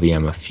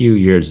LLVM a few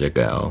years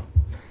ago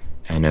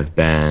and have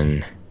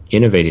been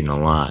innovating a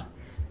lot.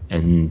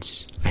 And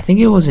I think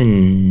it was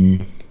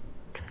in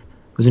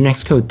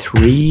Xcode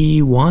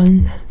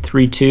 3.1,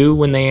 3.2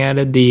 when they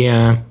added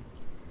the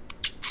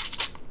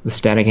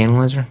static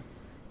analyzer?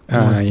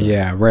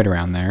 Yeah, right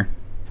around there.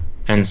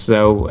 And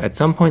so at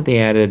some point they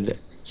added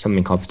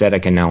something called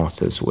static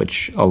analysis,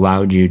 which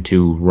allowed you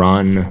to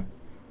run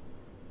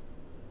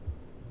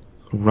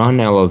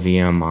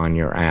LLVM on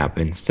your app.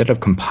 Instead of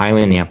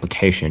compiling the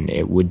application,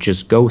 it would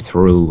just go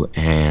through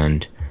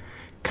and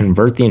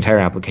convert the entire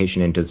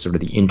application into sort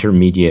of the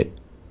intermediate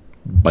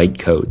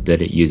bytecode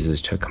that it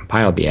uses to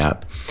compile the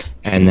app,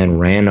 and then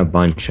ran a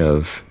bunch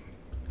of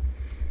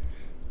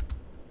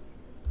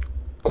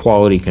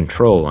quality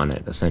control on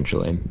it,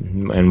 essentially.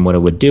 And what it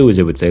would do is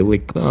it would say,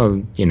 like,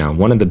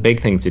 one of the big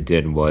things it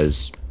did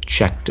was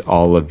checked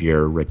all of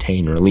your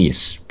retain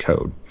release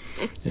code.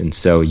 And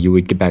so you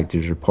would get back to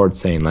this report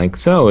saying, like,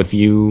 so if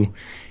you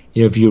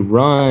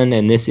run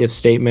and this if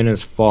statement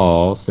is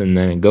false, and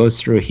then it goes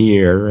through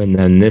here, and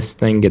then this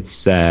thing gets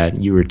set,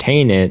 you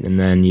retain it, and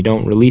then you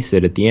don't release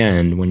it at the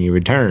end when you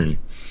return.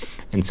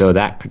 And so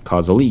that could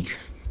cause a leak.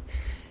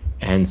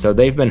 And so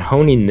they've been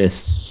honing this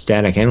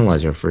static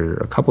analyzer for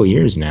a couple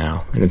years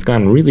now, and it's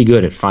gotten really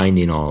good at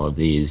finding all of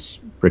these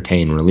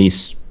retain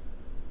release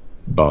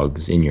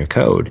bugs in your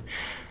code.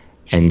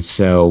 And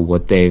so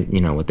what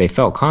they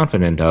felt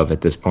confident of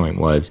at this point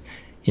was,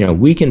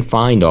 we can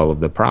find all of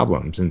the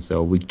problems. And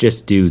so we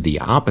just do the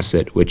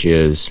opposite, which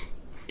is,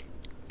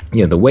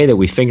 the way that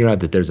we figure out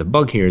that there's a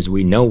bug here is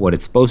we know what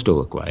it's supposed to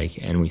look like,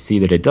 and we see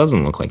that it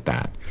doesn't look like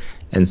that.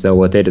 And so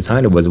what they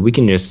decided was, we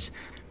can just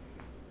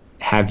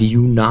have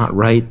you not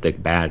write the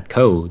bad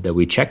code that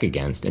we check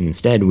against, and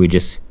instead we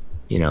just,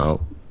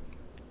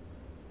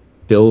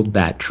 build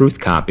that truth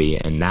copy,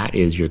 and that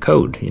is your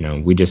code.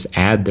 We just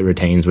add the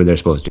retains where they're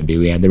supposed to be,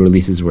 we add the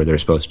releases where they're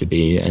supposed to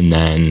be, and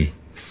then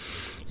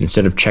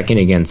instead of checking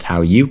against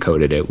how you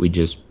coded it, we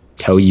just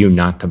tell you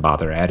not to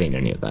bother adding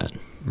any of that.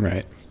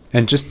 Right.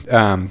 And just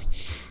to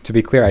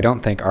be clear, I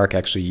don't think ARC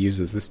actually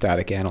uses the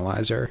static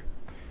analyzer.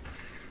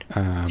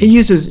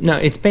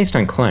 It's based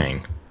on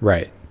Clang.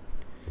 Right.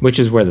 Which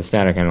is where the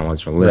static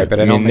analyzer lives. Right, but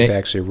I don't think they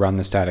actually run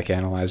the static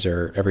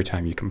analyzer every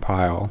time you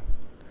compile.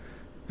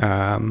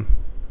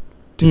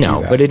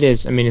 No, but it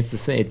is. It's the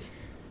same.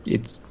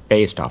 It's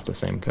based off the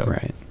same code.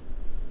 Right.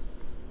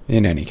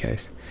 In any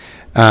case.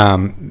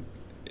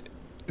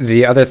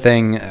 The other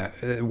thing,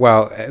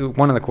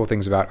 one of the cool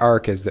things about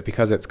ARC is that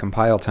because it's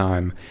compile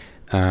time,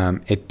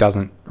 it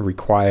doesn't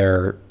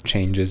require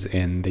changes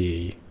in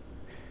the,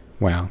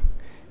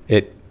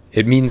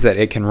 it means that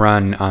it can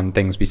run on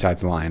things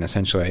besides Lion,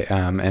 essentially.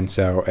 And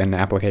so an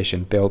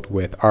application built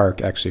with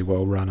ARC actually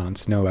will run on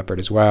Snow Leopard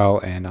as well,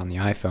 and on the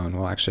iPhone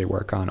will actually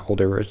work on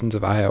older versions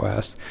of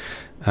iOS.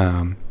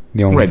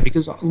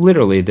 Because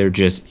literally they're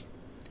just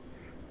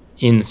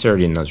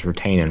inserting those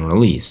retain and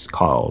release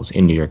calls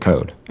into your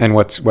code. And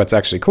what's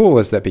actually cool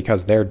is that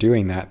because they're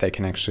doing that, they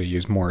can actually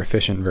use more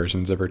efficient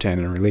versions of retain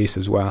and release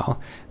as well.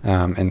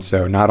 And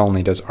so not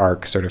only does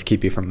ARC sort of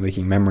keep you from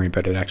leaking memory,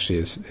 but it actually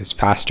is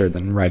faster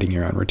than writing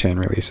your own retain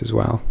release as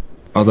well.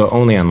 Although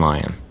only on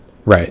Lion.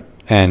 Right.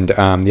 And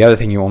the other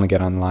thing you only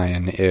get on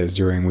Lion is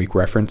during weak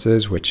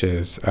references, which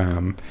is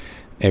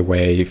a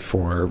way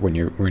for when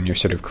you're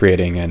sort of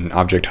creating an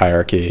object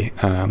hierarchy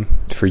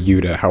for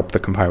you to help the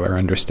compiler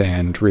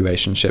understand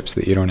relationships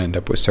that you don't end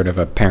up with sort of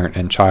a parent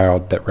and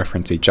child that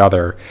reference each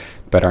other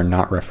but are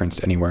not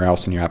referenced anywhere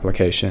else in your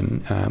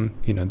application.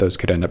 Those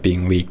could end up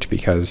being leaked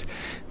because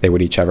they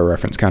would each have a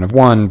reference count of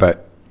 1,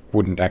 but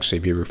wouldn't actually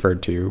be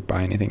referred to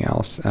by anything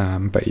else,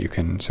 but you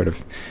can sort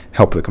of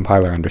help the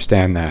compiler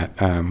understand that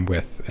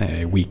with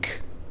a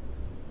weak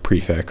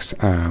prefix.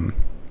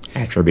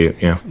 Attribute,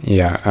 yeah.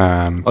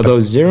 Yeah. Although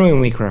zero and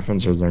weak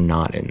references are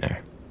not in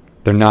there.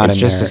 They're not it's in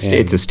just there.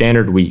 It's a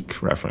standard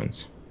weak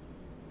reference.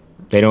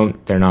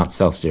 They're not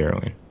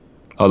self-zeroing.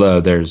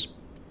 Although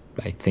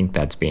I think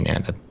that's being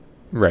added.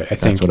 Right.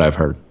 That's what I've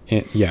heard.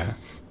 Yeah.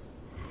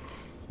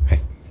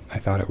 I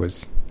thought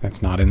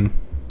that's not in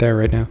there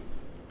right now.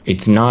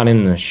 It's not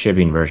in the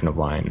shipping version of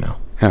Lion, no.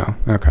 Oh,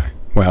 okay.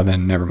 Well,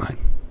 then never mind.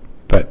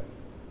 But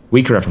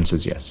weak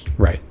references, yes.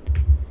 Right.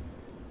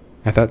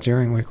 I thought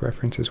zeroing weak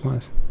references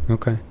was.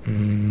 Okay.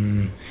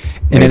 In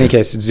any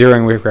case,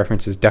 zeroing weak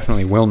references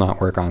definitely will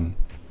not work on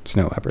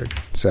Snow Leopard.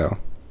 So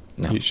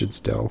you should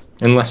still...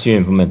 Unless you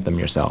implement them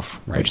yourself,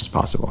 right. Which is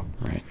possible.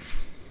 Right.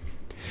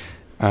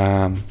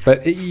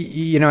 But,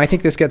 I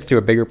think this gets to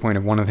a bigger point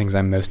of one of the things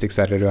I'm most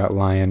excited about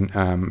Lion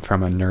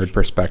from a nerd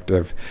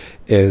perspective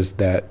is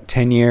that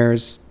 10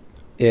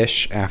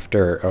 years-ish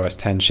after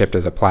OS X shipped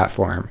as a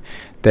platform,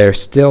 they're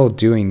still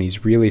doing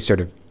these really sort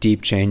of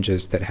deep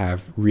changes that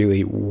have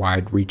really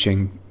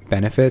wide-reaching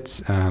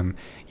benefits.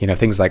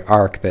 Things like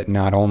Arc that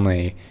not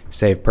only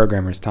save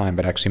programmers time,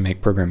 but actually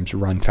make programs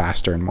run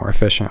faster and more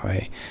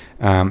efficiently.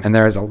 And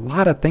there's a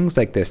lot of things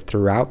like this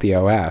throughout the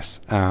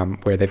OS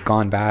where they've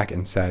gone back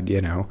and said,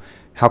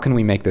 how can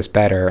we make this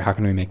better? How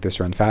can we make this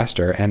run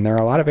faster? And there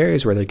are a lot of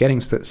areas where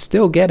they're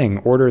still getting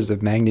orders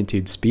of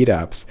magnitude speed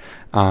ups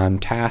on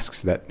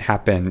tasks that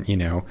happen,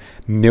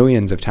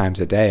 millions of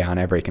times a day on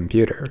every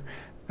computer.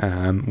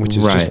 Which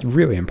is just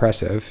really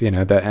impressive.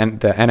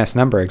 The NS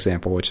number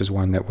example, which is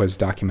one that was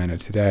documented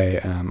today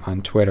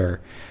on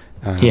Twitter.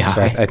 So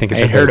I think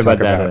it's I heard about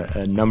that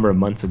a number of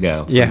months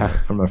ago.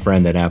 From a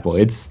friend at Apple.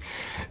 It's,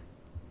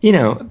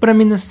 but I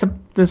mean,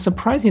 the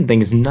surprising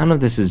thing is none of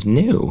this is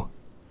new.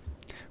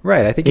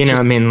 Right. I think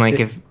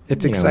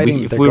it's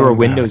exciting. If we were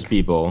Windows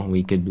people,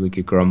 we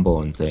could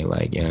grumble and say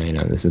like,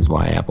 this is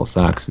why Apple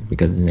sucks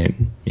because they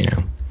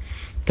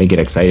get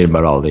excited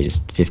about all these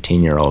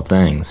 15-year-old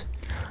things.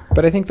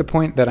 But I think the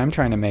point that I'm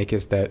trying to make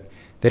is that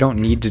they don't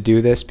need to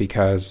do this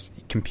because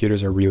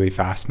computers are really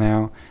fast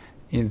now.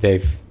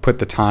 They've put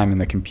the time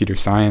and the computer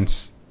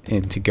science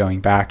into going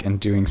back and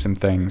doing some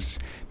things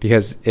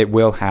because it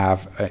will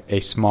have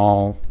a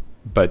small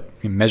but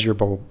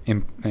measurable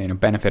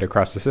benefit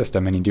across the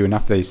system. And you do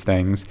enough of these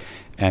things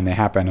and they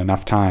happen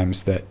enough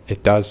times that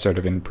it does sort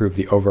of improve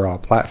the overall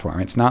platform.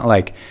 It's not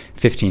like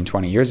 15,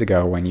 20 years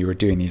ago when you were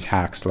doing these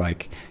hacks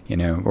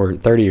or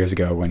 30 years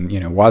ago when,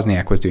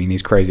 Wozniak was doing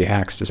these crazy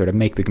hacks to sort of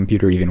make the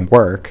computer even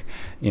work.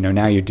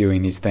 Now you're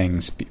doing these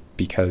things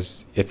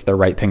because it's the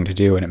right thing to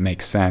do and it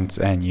makes sense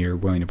and you're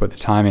willing to put the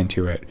time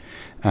into it,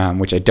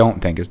 which I don't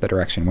think is the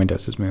direction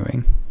Windows is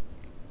moving.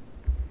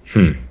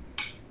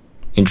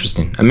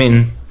 Interesting. I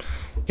mean,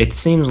 it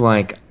seems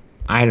like,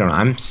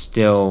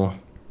 Apple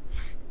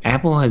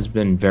has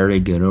been very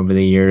good over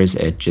the years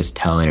at just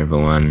telling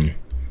everyone,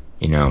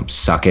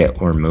 suck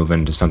it, we're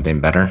moving to something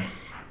better.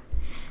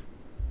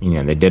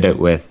 They did it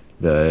with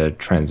the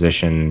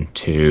transition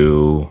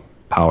to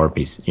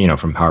PowerPC,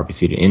 from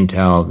PowerPC to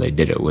Intel. They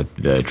did it with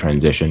the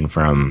transition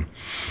from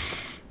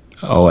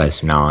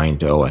OS 9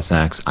 to OS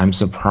X. I'm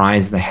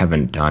surprised they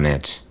haven't done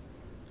it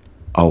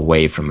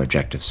away from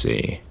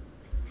Objective-C.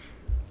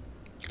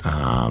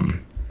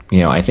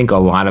 I think a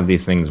lot of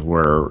these things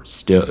we're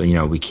still,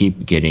 we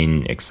keep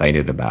getting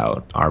excited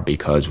about are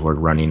because we're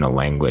running a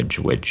language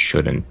which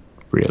shouldn't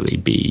really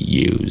be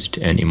used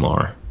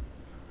anymore.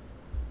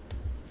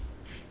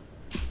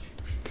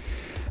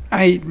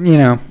 I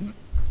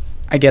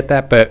get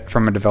that, but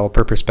from a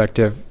developer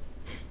perspective,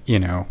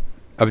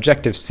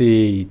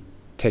 Objective-C,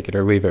 take it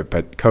or leave it,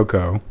 but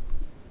Cocoa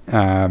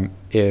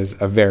is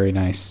a very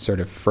nice sort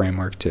of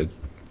framework to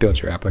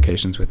build your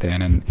applications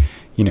within. And,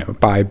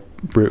 by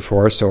brute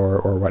force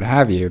or what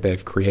have you,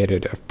 they've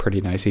created a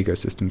pretty nice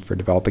ecosystem for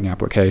developing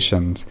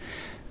applications.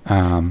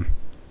 And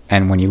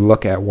when you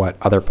look at what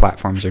other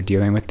platforms are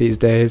dealing with these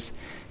days,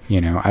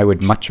 I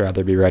would much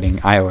rather be writing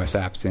iOS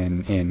apps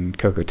in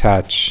Cocoa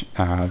Touch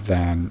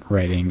than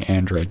writing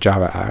Android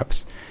Java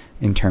apps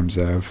in terms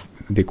of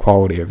the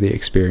quality of the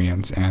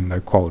experience and the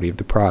quality of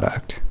the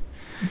product.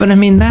 But I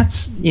mean,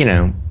 that's,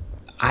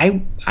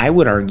 I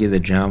would argue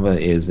that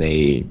Java is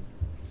a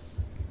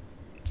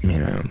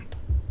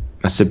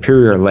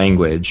superior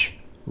language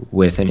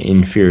with an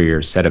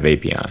inferior set of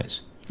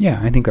APIs. Yeah,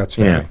 I think that's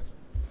fair.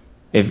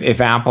 If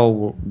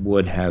Apple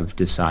would have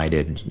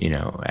decided,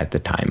 at the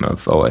time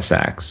of OS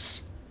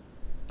X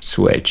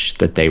switch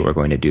that they were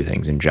going to do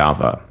things in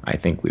Java, I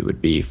think we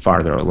would be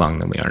farther along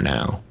than we are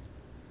now.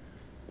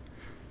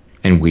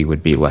 And we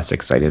would be less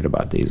excited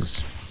about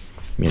these,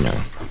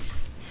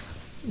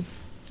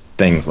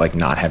 things like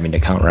not having to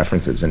count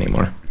references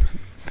anymore.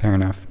 Fair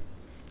enough.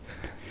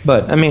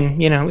 But, I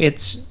mean,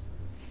 it's...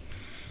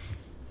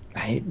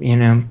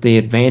 the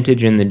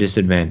advantage and the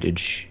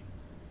disadvantage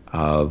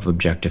of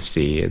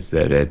Objective-C is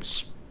that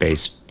it's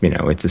based,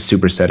 it's a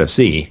superset of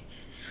C.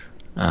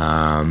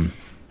 And,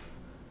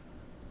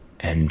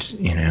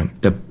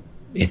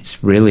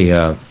 it's really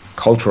a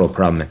cultural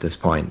problem at this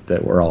point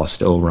that we're all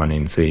still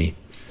running C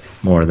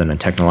more than a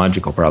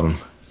technological problem.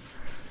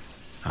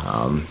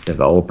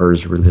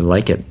 Developers really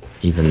like it,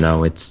 even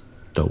though it's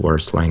the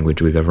worst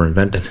language we've ever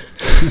invented.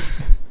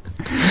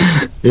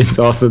 It's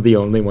also the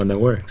only one that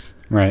works.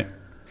 Right.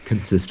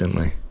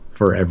 Consistently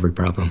for every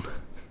problem.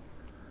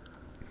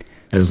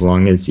 As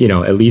long as,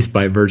 at least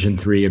by version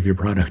 3 of your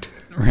product.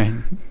 Right.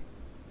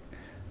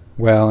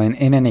 Well, in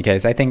any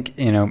case, I think,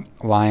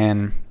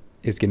 Lion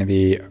is going to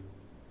be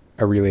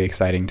a really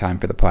exciting time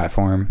for the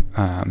platform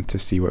to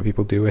see what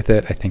people do with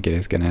it. I think it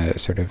is going to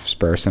sort of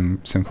spur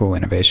some cool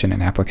innovation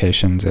and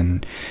applications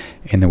and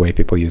in the way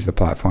people use the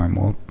platform.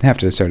 We'll have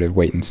to sort of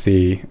wait and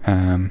see.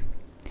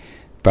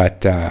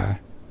 But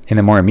in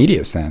a more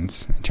immediate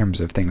sense, in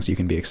terms of things you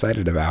can be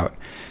excited about,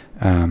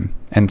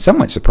 and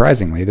somewhat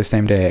surprisingly, the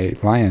same day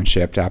Lion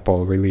shipped,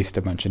 Apple released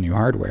a bunch of new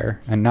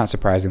hardware. And not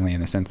surprisingly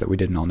in the sense that we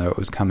didn't all know it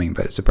was coming,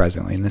 but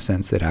surprisingly in the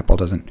sense that Apple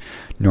doesn't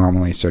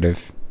normally sort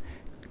of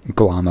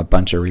glom a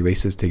bunch of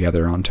releases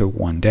together onto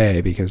one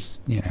day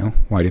because,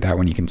 why do that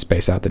when you can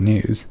space out the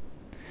news?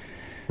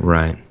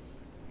 Right.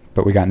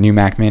 But we got new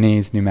Mac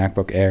Minis, new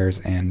MacBook Airs,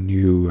 and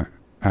new,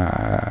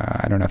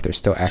 I don't know if they're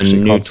still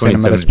actually called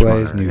Cinema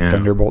displays, new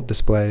Thunderbolt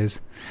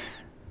displays.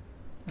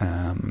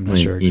 I'm not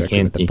sure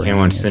exactly what the brand is. You can't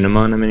watch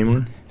cinema on them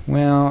anymore?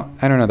 Well,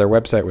 I don't know. Their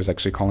website was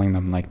actually calling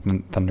them like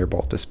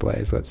Thunderbolt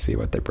displays. Let's see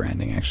what their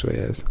branding actually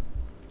is.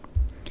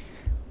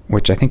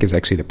 Which I think is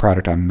actually the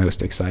product I'm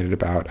most excited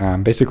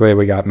about. Basically,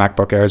 we got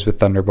MacBook Airs with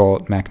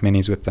Thunderbolt, Mac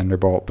Minis with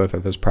Thunderbolt. Both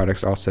of those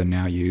products also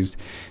now use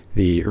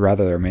the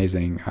rather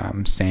amazing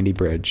Sandy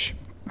Bridge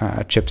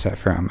chipset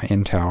from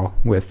Intel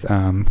with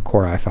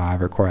Core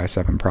i5 or Core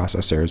i7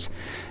 processors.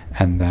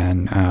 And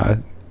then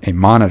a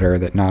monitor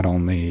that not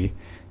only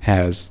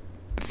has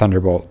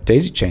Thunderbolt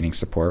daisy chaining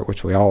support,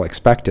 which we all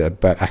expected,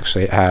 but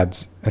actually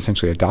adds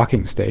essentially a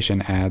docking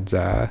station, adds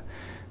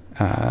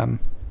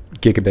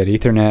Gigabit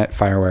Ethernet,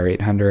 FireWire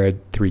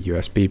 800, 3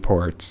 USB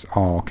ports,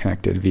 all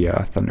connected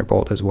via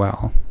Thunderbolt as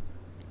well.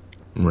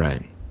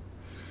 Right.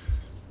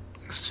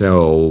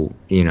 So,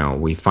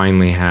 we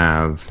finally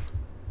have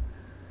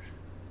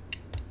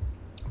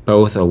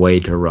both a way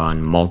to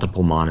run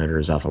multiple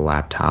monitors off a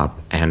laptop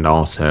and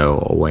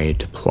also a way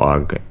to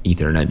plug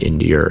Ethernet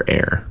into your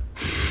Air.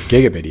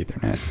 Gigabit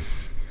Ethernet.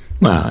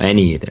 Well,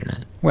 any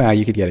Ethernet. Well,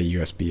 you could get a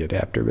USB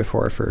adapter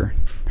before for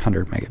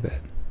 100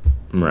 megabit.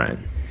 Right.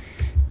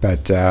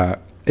 But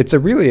it's a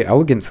really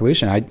elegant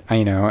solution.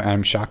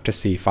 I'm shocked to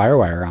see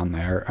FireWire on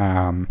there.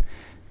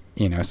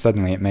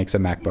 Suddenly it makes a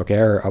MacBook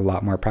Air a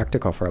lot more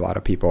practical for a lot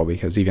of people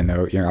because even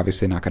though you're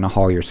obviously not going to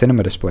haul your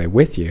cinema display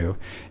with you,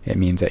 it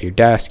means at your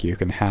desk you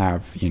can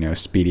have,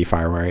 speedy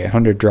FireWire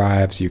 800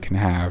 drives. You can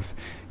have,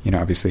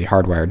 obviously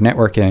hardwired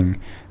networking,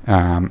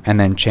 and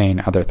then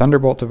chain other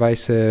Thunderbolt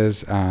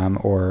devices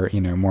or,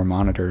 more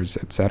monitors,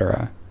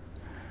 etc.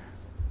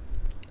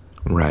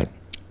 Right.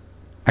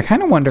 I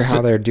kind of wonder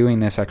how they're doing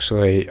this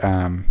actually,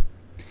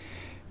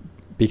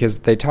 because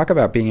they talk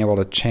about being able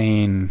to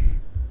chain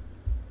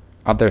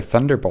other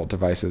Thunderbolt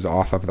devices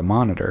off of the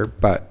monitor,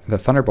 but the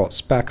Thunderbolt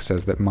spec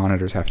says that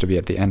monitors have to be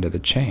at the end of the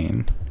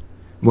chain.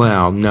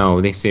 Well,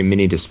 no, they say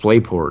mini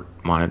DisplayPort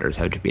monitors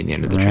have to be at the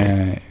end of the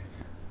chain.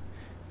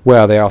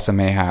 Well, they also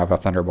may have a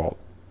Thunderbolt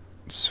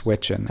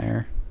switch in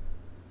there.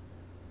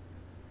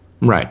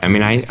 Right. I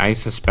mean, I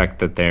suspect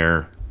that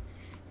they're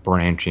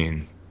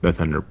branching the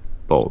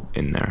Thunderbolt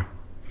in there.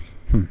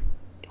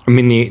 I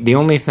mean, the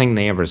only thing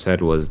they ever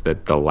said was that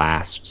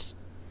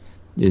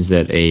is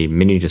that a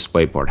mini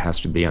DisplayPort has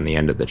to be on the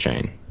end of the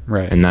chain.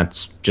 Right. And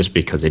that's just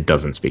because it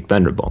doesn't speak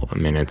Thunderbolt. I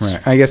mean, it's...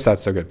 Right. I guess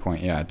that's a good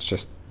point. Yeah, it's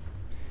just...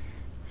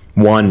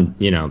 One,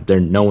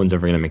 no one's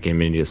ever going to make a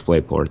mini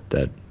DisplayPort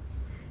that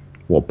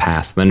will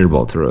pass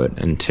Thunderbolt through it.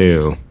 And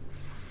two,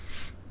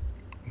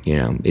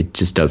 it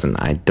just doesn't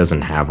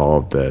have all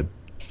of the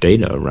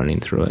data running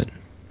through it.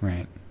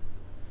 Right.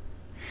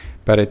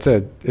 But it's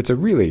a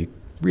really,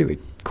 really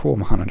cool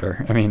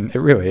monitor. I mean, it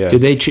really is.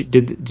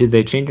 Did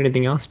they change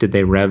anything else? Did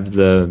they rev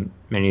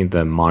any of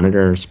the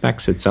monitor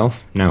specs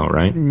itself? No,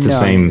 right? It's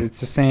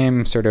the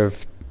same sort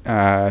of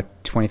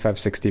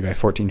 2560 by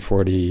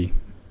 1440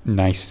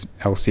 nice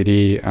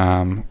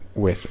LCD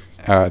with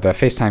the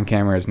FaceTime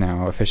camera is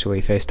now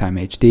officially FaceTime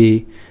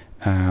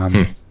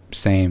HD.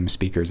 Same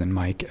speakers and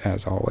mic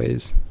as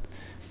always.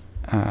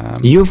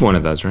 You have one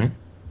of those, right?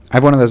 I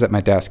have one of those at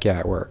my desk,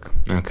 at work.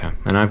 Okay,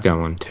 and I've got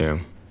one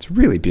too. It's a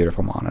really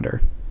beautiful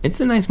monitor. It's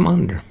a nice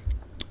monitor.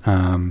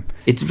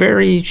 It's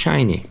very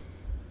shiny.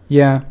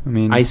 Yeah, I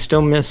mean... I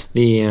still miss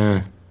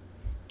the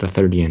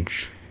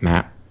 30-inch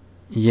map.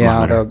 Yeah,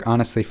 monitor. although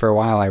honestly, for a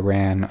while I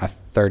ran a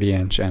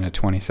 30-inch and a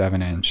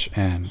 27-inch,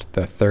 and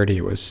the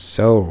 30 was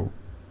so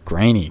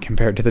grainy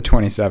compared to the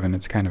 27.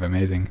 It's kind of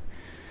amazing.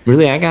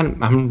 Really?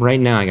 Right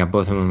now, I got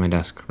both of them on my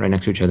desk, right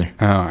next to each other.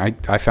 Oh,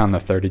 I found the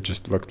 30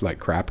 just looked like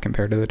crap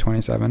compared to the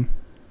 27.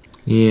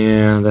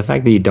 Yeah, the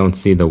fact that you don't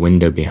see the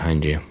window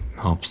behind you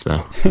helps,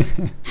 though.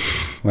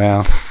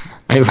 Well...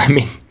 I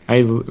mean,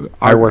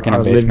 I work in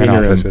a basement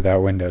office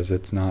without windows.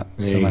 It's not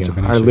so much of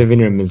an issue. Our living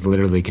room is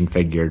literally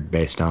configured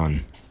based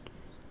on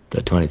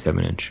the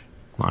 27-inch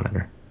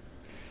monitor.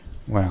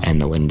 Wow. And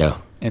the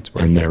window. It's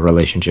worth and it. their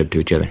relationship to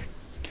each other.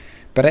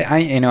 But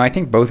I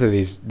think both of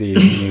these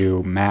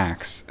new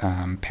Macs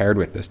paired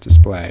with this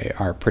display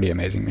are pretty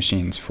amazing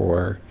machines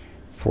for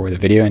the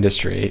video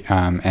industry,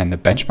 and the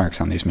benchmarks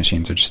on these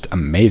machines are just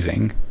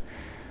amazing.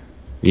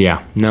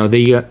 Yeah, no,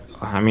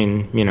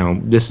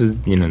 this is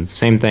the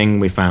same thing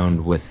we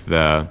found with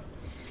the,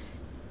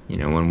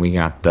 when we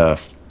got the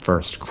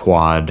first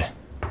quad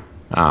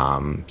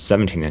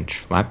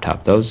 17-inch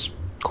laptop. Those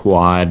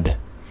quad,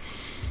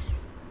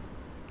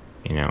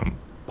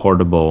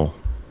 portable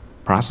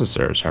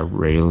processors are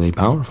really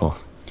powerful.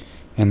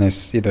 And the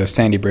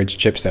Sandy Bridge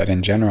chipset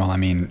in general,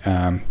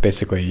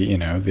 basically,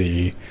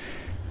 the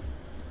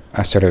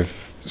sort of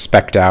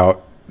spec'd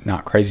out,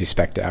 not crazy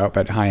spec'd out,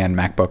 but high-end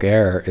MacBook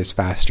Air is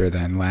faster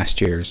than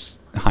last year's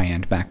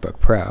high-end MacBook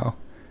Pro.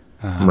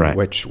 Right.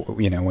 Which,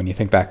 when you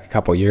think back a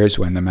couple years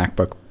when the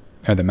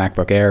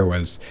MacBook Air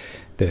was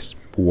this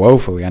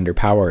woefully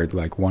underpowered,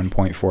 like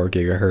 1.4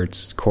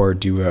 gigahertz Core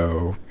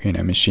Duo,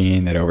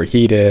 machine that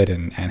overheated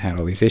and had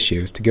all these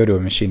issues, to go to a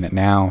machine that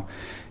now,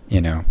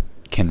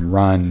 can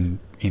run,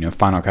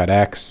 Final Cut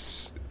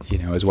X,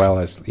 as well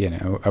as,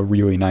 a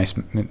really nice,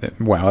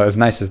 as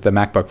nice as the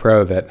MacBook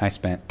Pro that I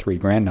spent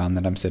 $3,000 on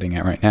that I'm sitting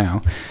at right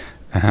now.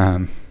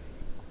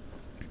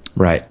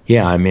 Right.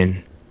 Yeah.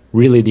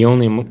 Really the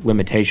only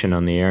limitation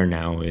on the Air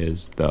now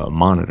is the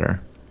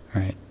monitor.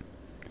 Right.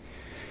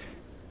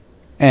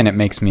 And it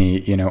makes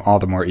me, all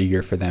the more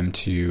eager for them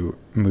to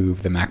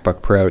move the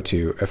MacBook Pro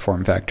to a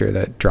form factor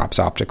that drops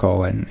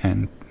optical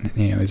and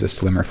is a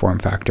slimmer form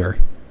factor.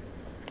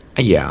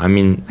 Yeah,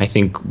 I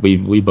think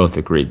we both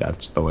agreed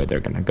that's the way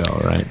they're going to go,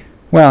 right?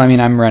 Well,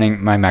 I'm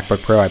running my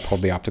MacBook Pro. I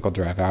pulled the optical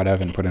drive out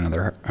of and put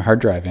another hard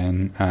drive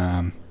in,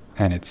 and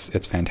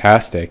it's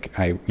fantastic.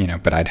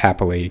 But I'd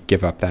happily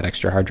give up that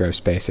extra hard drive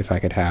space if I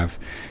could have,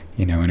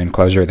 an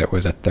enclosure that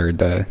was a third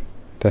the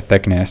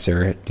thickness,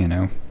 or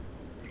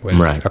was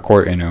right. a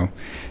quarter,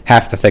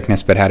 half the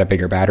thickness, but had a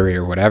bigger battery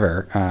or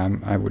whatever.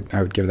 I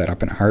would give that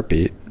up in a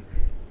heartbeat.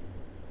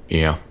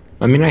 Yeah,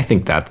 I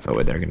think that's the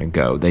way they're going to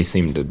go. They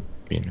seem to.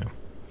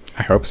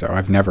 I hope so.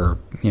 I've never,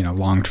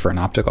 longed for an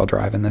optical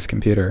drive in this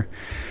computer.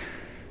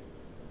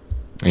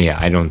 Yeah,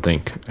 I don't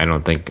think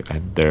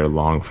they're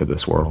long for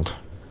this world,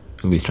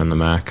 at least on the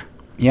Mac.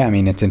 Yeah,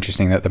 it's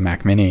interesting that the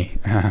Mac Mini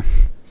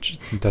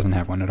just doesn't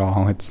have one at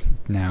all. It's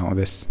now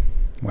this.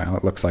 Well,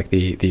 it looks like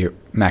the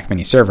Mac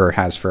Mini server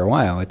has for a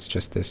while. It's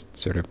just this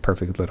sort of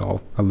perfect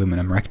little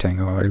aluminum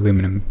rectangle or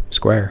aluminum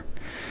square.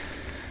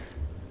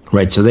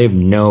 Right. So they have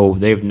no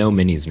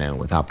minis now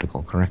with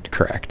optical, correct?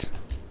 Correct.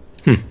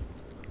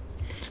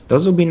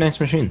 Those will be nice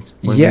machines.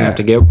 We're Yeah. gonna have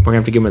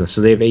to get with us.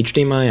 So they have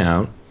HDMI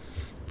out,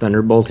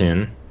 Thunderbolt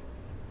in,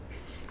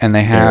 and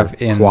they have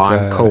in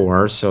quad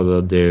core. So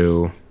they'll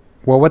do.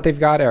 Well, what they've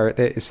got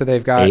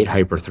they've got 8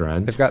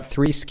 hyperthreads. They've got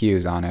 3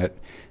 SKUs on it.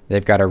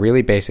 They've got a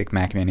really basic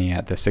Mac Mini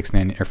at the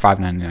 $699 or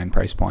 $599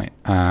 price point,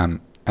 and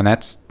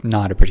that's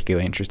not a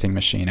particularly interesting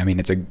machine.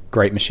 It's a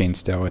great machine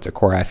still. It's a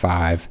Core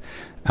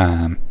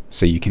i5,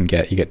 so you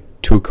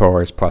get 2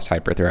 cores plus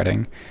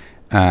hyperthreading.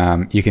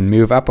 You can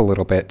move up a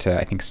little bit to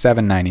I think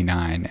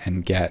 $799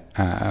 and get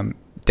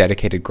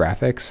dedicated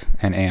graphics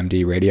and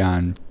AMD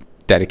Radeon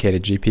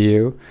dedicated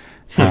GPU.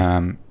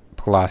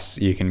 Plus,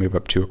 you can move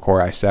up to a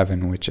Core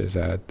i7, which is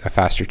a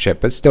faster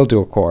chip, but still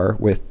dual core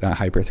with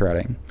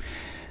hyperthreading.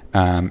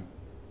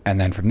 And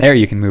then from there,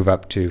 you can move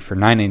up to, for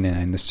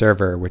 $999, the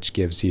server, which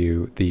gives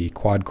you the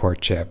quad core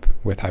chip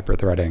with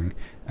hyperthreading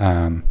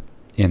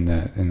in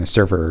the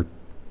server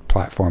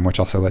platform, which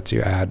also lets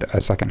you add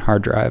a second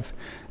hard drive.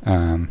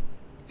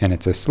 And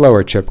it's a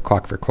slower chip,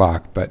 clock for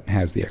clock, but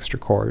has the extra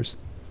cores.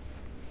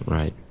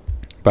 Right.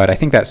 But I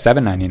think that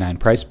 $799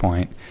 price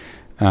point,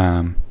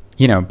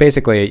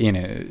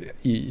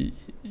 basically,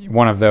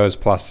 one of those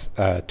plus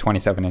a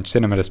 27-inch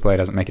cinema display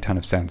doesn't make a ton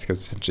of sense because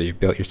essentially you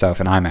built yourself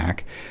an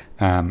iMac.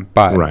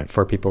 But right.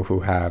 For people who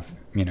have,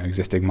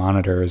 existing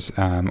monitors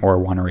or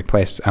want to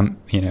replace,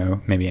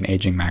 maybe an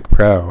aging Mac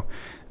Pro,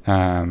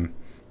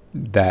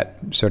 that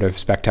sort of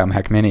spec-out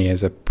Mac Mini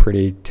is a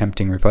pretty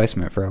tempting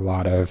replacement for a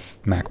lot of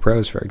Mac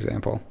Pros, for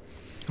example.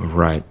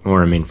 Right.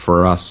 Or,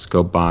 for us,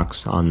 Scope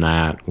Box on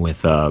that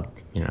with an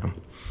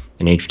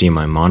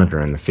HDMI monitor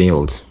in the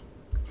field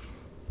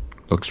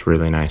looks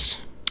really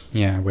nice.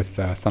 Yeah, with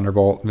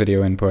Thunderbolt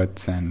video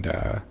inputs and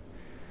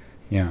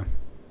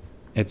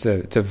it's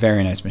a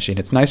very nice machine.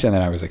 It's nicer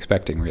than I was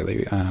expecting,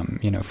 really.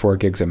 4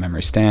 gigs of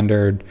memory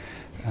standard,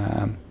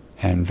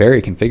 and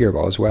very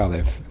configurable as well.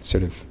 They've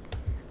sort of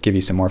give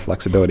you some more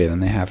flexibility than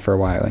they have for a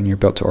while in your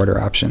built-to-order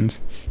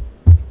options.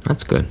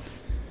 That's good.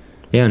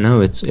 Yeah, no,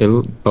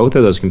 both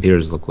of those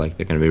computers look like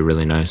they're going to be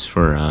really nice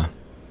for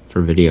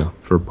video,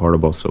 for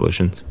portable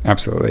solutions.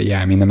 Absolutely,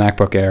 yeah. The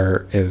MacBook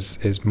Air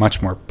is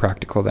much more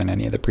practical than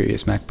any of the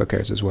previous MacBook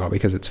Airs as well,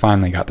 because it's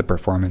finally got the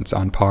performance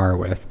on par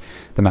with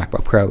the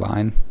MacBook Pro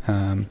line.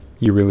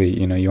 You really,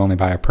 you only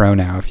buy a Pro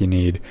now if you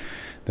need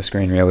the the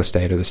screen real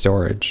estate or the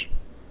storage.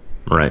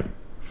 Right.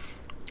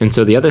 And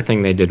so the other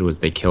thing they did was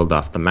they killed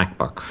off the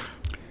MacBook.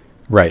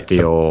 Right.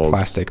 The old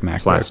plastic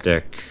MacBook.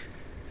 Plastic,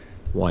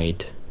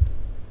 white.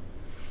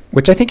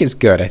 Which I think is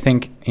good. I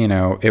think,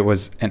 it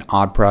was an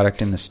odd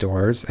product in the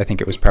stores. I think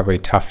it was probably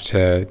tough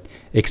to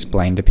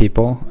explain to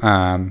people.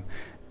 And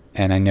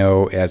I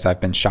know as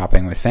I've been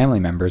shopping with family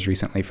members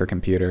recently for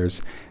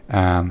computers,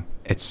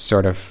 it's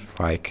sort of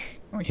like,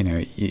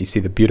 you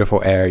see the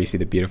beautiful Air, you see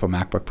the beautiful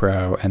MacBook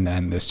Pro, and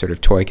then this sort of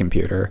toy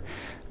computer.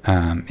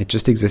 It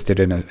just existed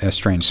in a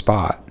strange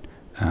spot.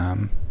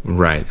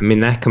 Right. I mean,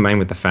 that combined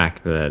with the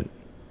fact that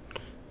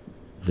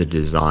the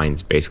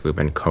design's basically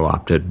been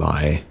co-opted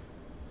by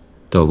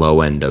the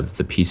low end of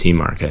the PC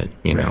market,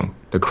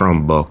 the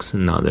Chromebooks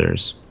and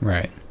others.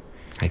 Right.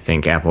 I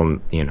think Apple,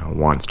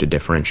 wants to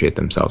differentiate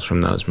themselves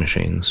from those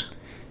machines.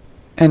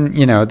 And,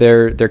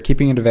 they're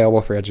keeping it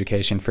available for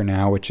education for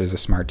now, which is a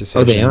smart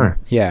decision. Oh, they are?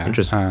 Yeah.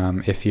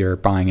 Interesting. If you're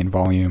buying in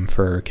volume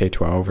for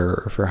K-12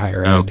 or for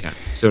higher ed. Okay.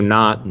 So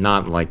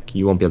not like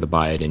you won't be able to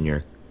buy it in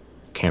your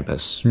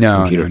campus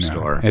computer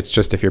store. It's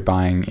just if you're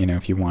buying,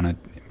 if you want to,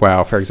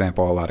 well, for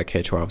example, a lot of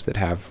K-12s that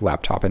have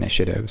laptop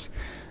initiatives,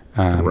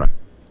 Right.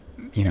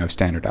 Have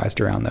standardized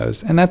around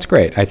those. And that's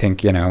great. I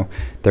think,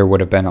 there would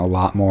have been a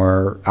lot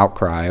more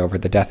outcry over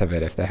the death of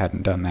it if they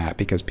hadn't done that,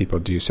 because people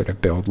do sort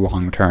of build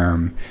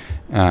long-term,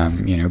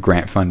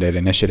 grant-funded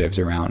initiatives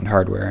around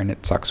hardware, and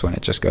it sucks when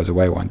it just goes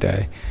away one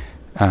day.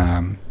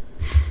 And,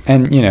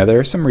 there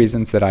are some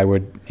reasons that I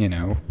would,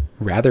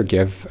 rather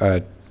give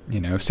a,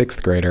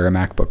 sixth grader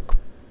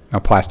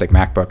a plastic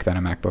MacBook than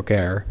a MacBook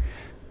Air.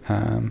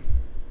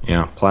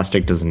 Yeah,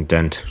 plastic doesn't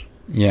dent.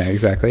 Yeah,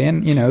 exactly.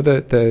 And,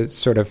 the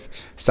sort of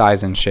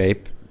size and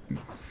shape,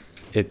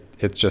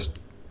 it's just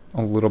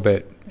a little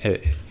bit,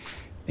 it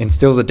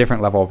instills a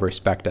different level of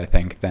respect, I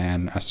think,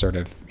 than a sort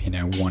of,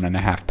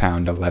 1.5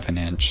 pound, 11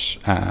 inch,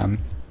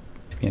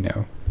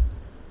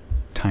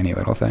 tiny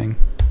little thing.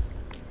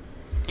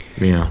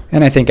 Yeah.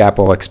 And I think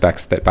Apple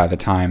expects that by the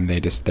time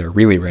they're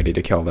really ready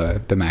to kill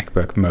the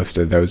MacBook, most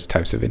of those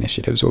types of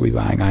initiatives will be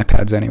buying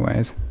iPads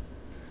anyways.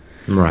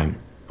 Right.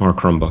 Or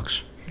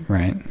Chromebooks.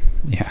 Right.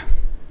 Yeah.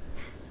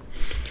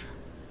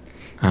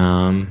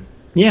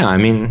 Yeah, I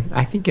mean,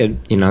 I think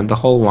the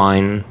whole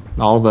line,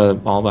 all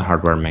the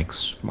hardware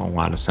makes a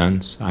lot of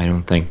sense. I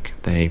don't think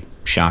they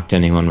shocked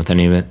anyone with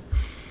any of it.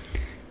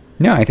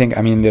 No, I think,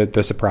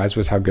 the surprise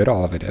was how good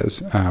all of it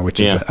is, which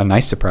is a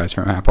nice surprise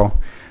from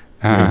Apple.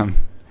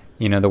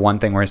 The one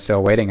thing we're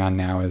still waiting on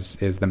now is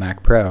the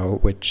Mac Pro,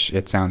 which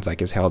it sounds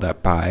like is held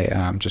up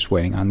by just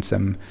waiting on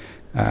some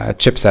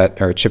chipset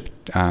or chip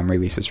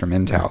releases from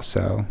Intel.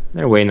 So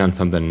they're waiting on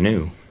something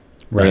new.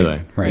 Right,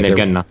 really. Right. And they've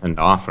got nothing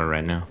to offer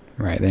right now.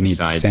 Right. They need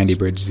Sandy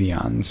Bridge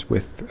Xeons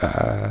with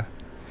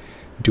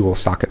dual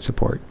socket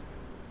support.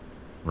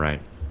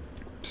 Right.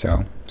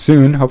 So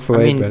soon,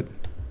 hopefully. But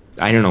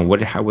I don't know.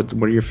 What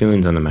are your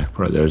feelings on the Mac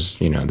Pro?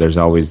 There's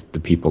always the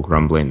people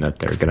grumbling that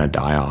they're gonna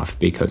die off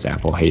because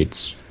Apple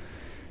hates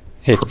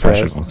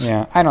professionals. Pros.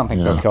 Yeah, I don't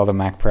think they'll kill the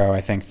Mac Pro.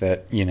 I think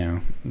that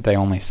they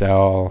only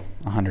sell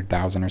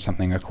 100,000 or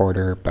something a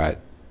quarter,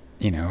 but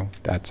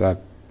that's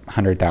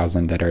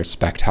 100,000 that are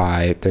spec'd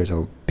high. There's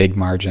a big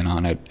margin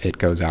on it. It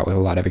goes out with a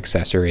lot of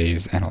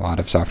accessories and a lot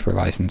of software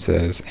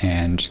licenses,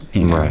 and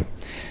right.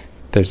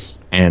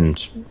 There's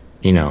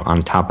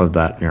on top of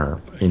that,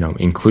 or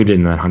included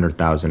in that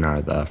 100,000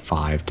 are the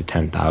 5,000 to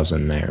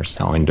 10,000 they're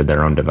selling to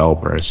their own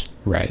developers.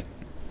 Right.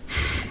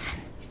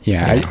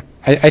 Yeah.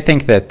 I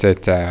think that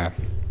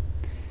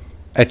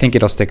I think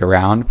it'll stick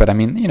around, but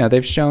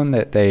they've shown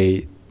that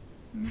the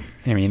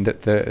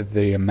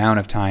amount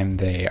of time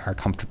they are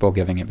comfortable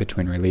giving it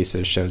between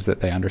releases shows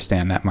that they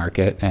understand that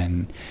market,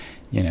 and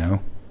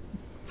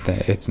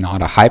that it's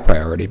not a high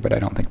priority, but I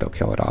don't think they'll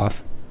kill it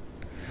off.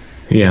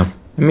 Yeah.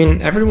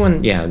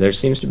 Everyone, there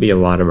seems to be a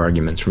lot of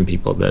arguments from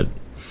people that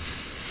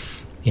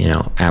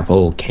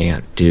Apple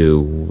can't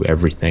do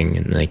everything,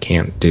 and they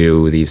can't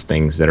do these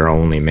things that are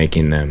only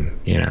making them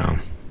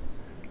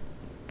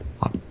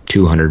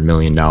 $200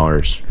 million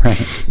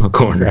a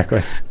quarter.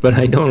 Exactly. But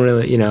I don't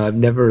really, I've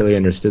never really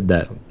understood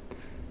that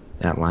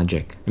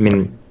logic.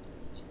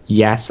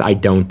 Yes, I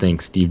don't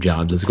think Steve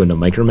Jobs is going to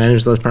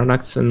micromanage those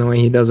products in the way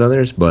he does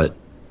others, but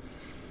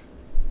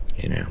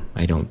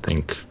I don't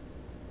think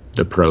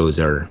the pros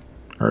are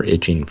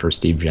itching for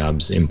Steve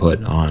Jobs'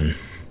 input on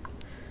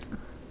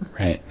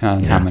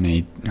how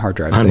many hard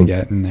drives they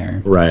get in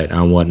there. Right,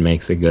 on what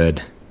makes a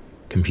good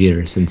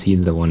computer, since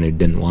he's the one who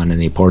didn't want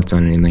any ports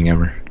on anything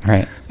ever.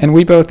 Right. And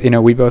we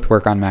both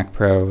work on Mac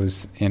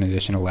Pros in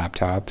addition to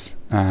laptops.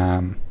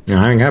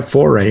 I got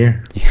 4 right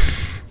here.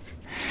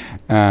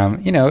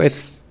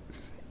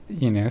 It's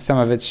some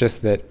of it's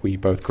just that we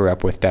both grew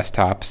up with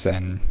desktops,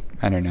 and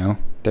I don't know.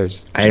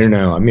 I don't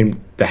know.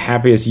 The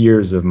happiest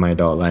years of my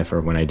adult life are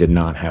when I did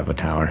not have a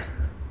tower.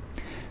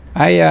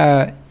 I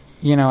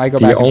go back.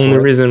 The only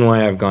reason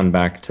why I've gone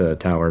back to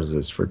towers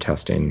is for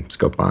testing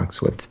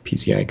Scopebox with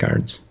PCI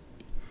cards.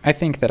 I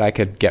think that I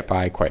could get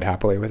by quite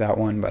happily without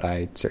one, but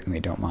I certainly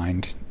don't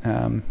mind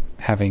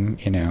having,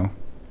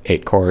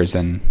 8 cores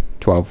and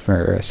 12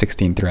 or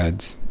 16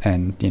 threads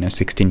and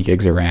 16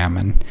 gigs of RAM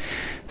and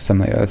some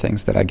of the other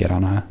things that I get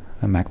on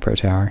a Mac Pro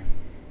Tower.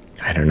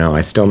 I don't know.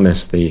 I still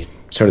miss the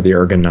sort of the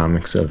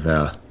ergonomics of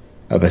a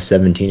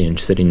 17-inch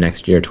sitting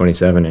next to your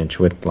 27-inch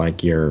with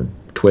like your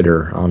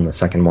Twitter on the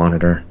second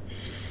monitor.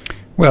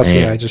 Well,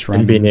 see, I just run.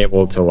 And being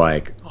able to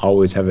like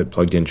always have it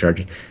plugged in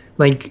charging.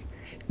 Like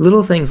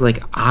little things like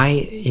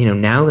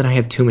now that I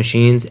have 2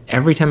 machines,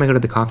 every time I go to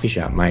the coffee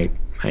shop, my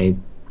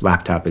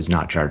laptop is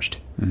not charged.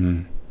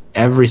 Mm-hmm.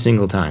 Every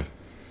single time.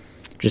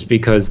 Just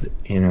because,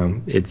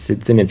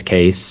 it's in its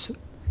case,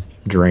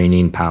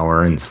 draining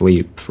power and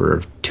sleep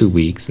for 2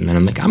 weeks. And then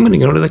I'm like, I'm going to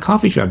go to the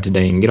coffee shop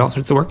today and get all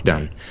sorts of work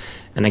done.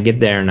 And I get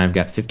there and I've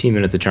got 15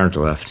 minutes of charge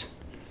left.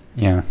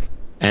 Yeah.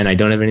 And I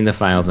don't have any of the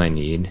files I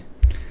need.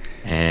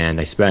 And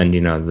I spend,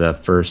 the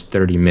first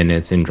 30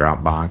 minutes in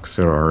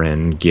Dropbox or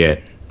in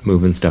Git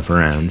moving stuff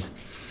around.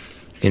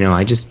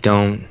 I just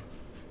don't.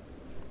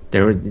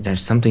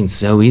 There's something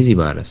so easy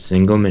about a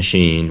single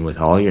machine with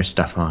all your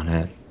stuff on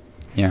it.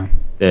 Yeah.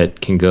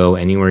 That can go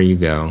anywhere you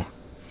go,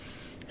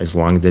 as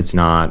long as it's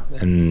not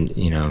in,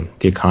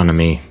 the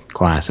economy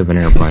class of an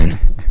airplane.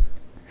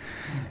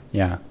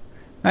 Yeah.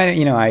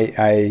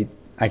 I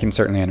can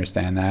certainly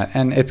understand that.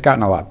 And it's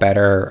gotten a lot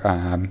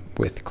better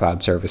with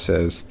cloud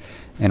services,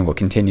 and will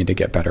continue to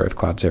get better with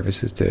cloud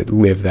services to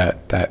live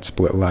that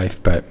split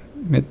life. But,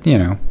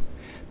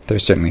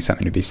 there's certainly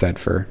something to be said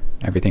for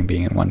everything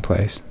being in one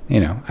place.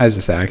 As I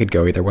say, I could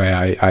go either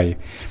way.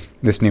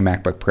 This new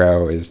MacBook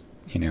Pro is,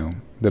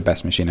 the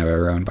best machine I've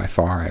ever owned by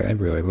far. I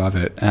really love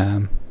it.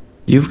 Do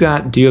you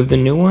have the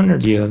new one, or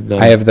do you have the...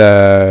 I have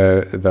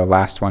the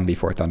last one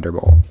before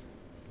Thunderbolt.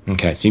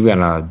 Okay, so you've got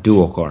a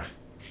dual core.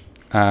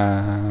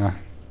 Yeah.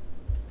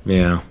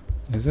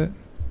 Is it?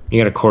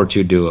 You got a Core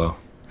 2 Duo.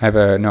 I have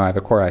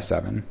a Core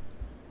i7.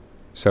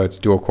 So it's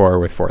dual core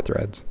with 4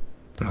 threads.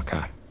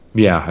 Okay.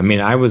 Yeah,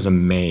 I was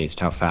amazed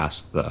how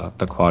fast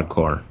the quad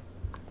core,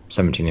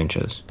 17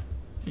 inches.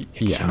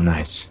 It's so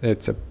nice.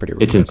 It's a pretty.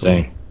 It's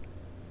insane.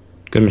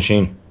 Good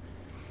machine.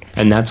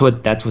 And that's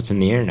what's in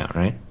the air now,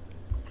 right?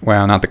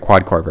 Well, not the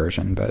quad core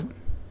version, but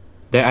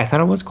I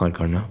thought it was quad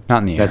core. No,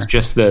 not in the air. It's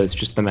just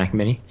the Mac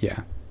Mini.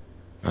 Yeah.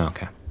 Oh,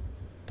 okay,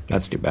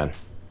 that's too bad.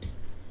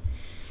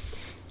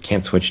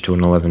 Can't switch to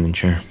an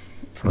 11-incher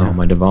for all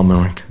my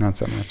development work. Not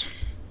so much.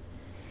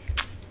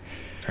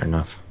 Fair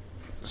enough.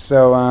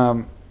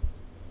 So,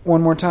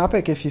 one more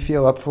topic, if you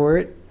feel up for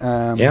it.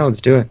 Yeah,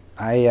 let's do it.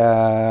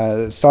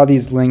 I saw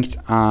these linked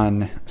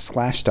on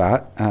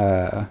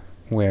Slashdot,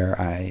 where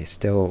I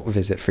still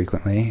visit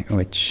frequently,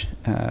 which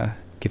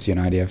gives you an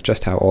idea of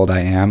just how old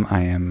I am.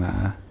 I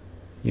am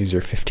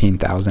user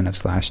 15,000 of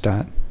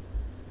Slashdot.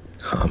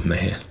 Oh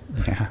man.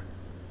 Yeah.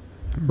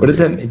 What does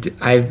that?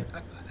 I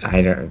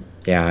don't.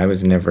 Yeah, I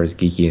was never as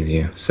geeky as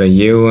you. So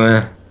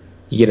you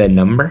get a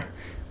number?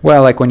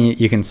 Well, like when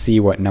you can see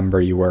what number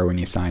you were when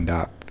you signed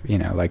up.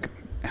 Like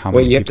how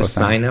many. Wait, you have people to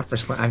sign up for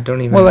Slack? I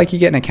don't even. Well, like you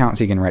get an account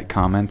so you can write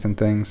comments and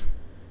things.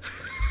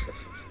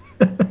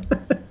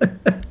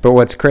 But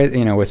what's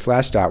crazy, with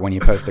Slashdot, when you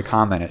post a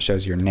comment, it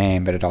shows your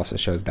name, but it also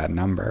shows that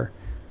number,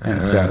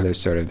 and so there's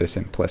sort of this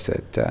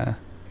implicit.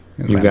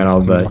 You've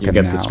got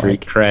the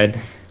street cred.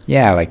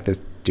 Yeah, like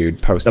this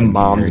dude posted the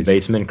mom's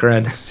basement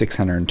cred.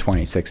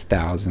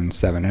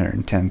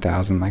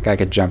 626,710,000. Like I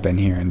could jump in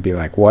here and be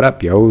like, "What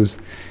up, yos?"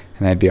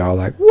 And they'd be all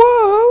like,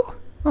 "Whoa,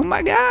 oh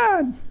my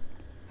god!"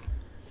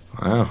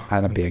 Wow,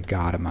 I'd be a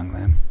god among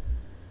them.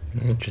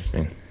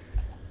 Interesting.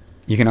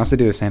 You can also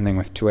do the same thing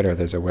with Twitter.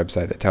 There's a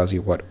website that tells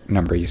you what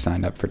number you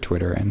signed up for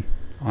Twitter in.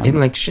 It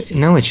it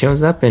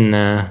shows up in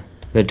the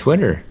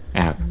Twitter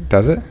app.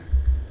 Does it?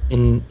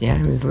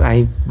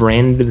 I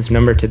ran into this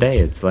number today.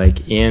 It's like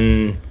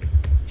if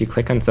you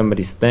click on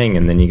somebody's thing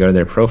and then you go to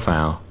their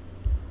profile.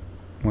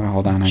 Well,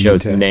 hold on. It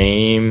shows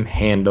name,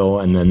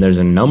 handle, and then there's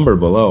a number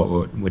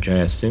below, which I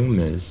assume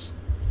is.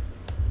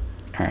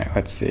 All right,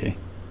 let's see.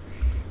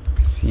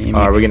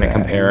 Are we going to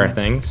compare our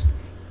things?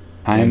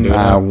 I'm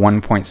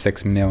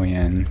 1.6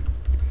 million.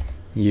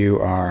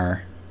 You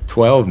are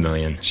 12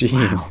 million. Jeez,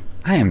 wow.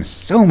 I am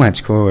so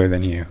much cooler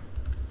than you.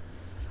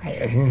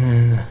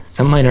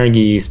 Some might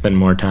argue you spend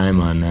more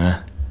time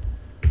on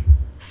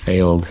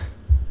failed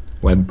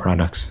web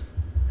products.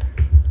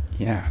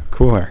 Yeah,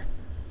 cooler.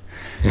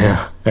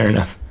 Yeah, fair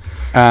enough.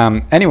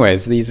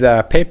 Anyways, these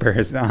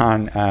papers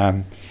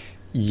on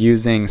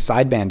using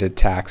sideband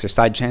attacks or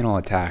side channel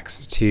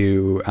attacks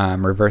to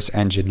reverse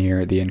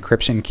engineer the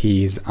encryption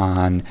keys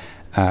on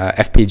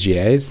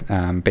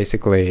FPGAs.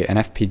 Basically, an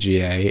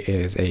FPGA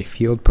is a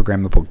field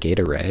programmable gate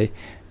array.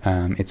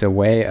 It's a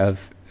way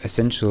of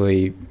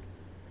essentially,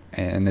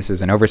 and this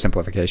is an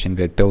oversimplification,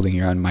 but building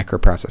your own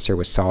microprocessor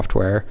with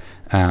software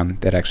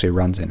that actually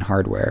runs in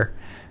hardware,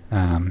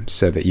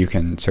 so that you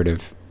can sort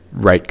of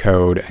write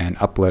code and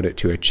upload it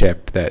to a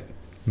chip that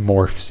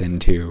morphs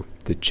into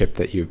the chip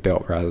that you've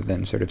built, rather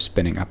than sort of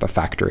spinning up a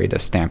factory to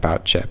stamp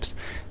out chips.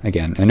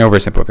 Again, an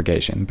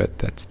oversimplification, but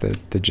that's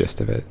the gist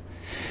of it.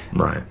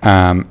 Right.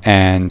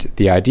 And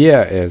the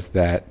idea is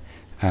that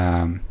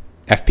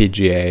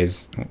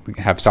FPGAs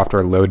have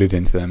software loaded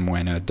into them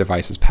when a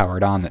device is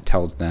powered on that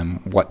tells them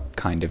what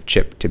kind of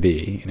chip to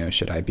be.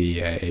 Should I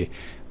be a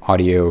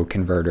audio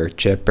converter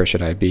chip or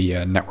should I be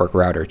a network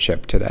router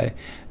chip today?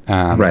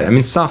 Right. I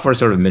mean, software is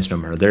sort of a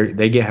misnomer.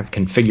 They have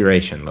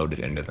configuration loaded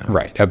into them.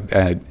 Right.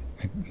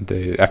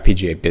 The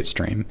FPGA bit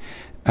stream.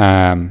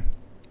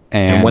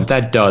 And what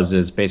that does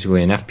is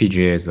basically an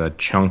FPGA is a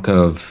chunk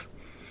of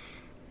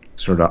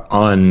sort of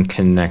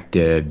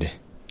unconnected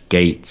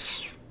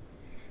gates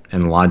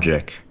and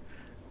logic,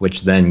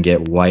 which then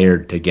get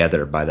wired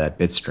together by that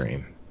bit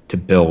stream to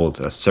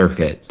build a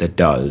circuit that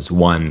does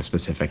one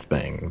specific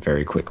thing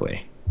very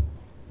quickly.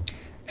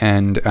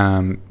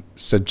 And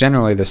so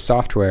generally the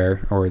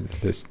software or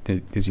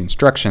these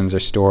instructions are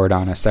stored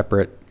on a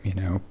separate,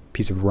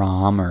 piece of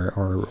ROM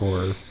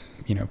or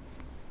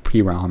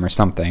PROM or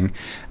something,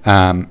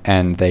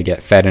 and they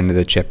get fed into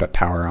the chip at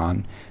power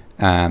on,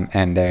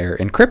 and they're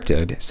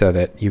encrypted so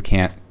that you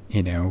can't,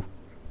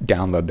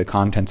 download the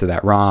contents of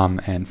that ROM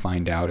and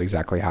find out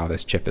exactly how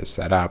this chip is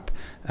set up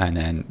and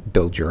then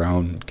build your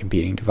own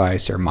competing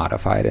device or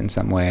modify it in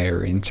some way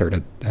or insert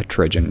a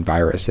Trojan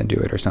virus into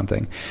it or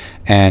something.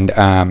 And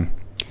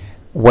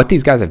what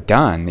these guys have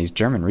done, these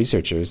German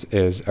researchers,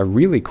 is a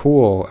really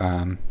cool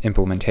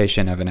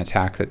implementation of an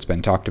attack that's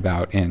been talked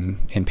about in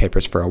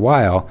papers for a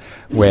while,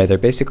 where they're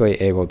basically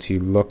able to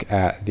look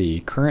at the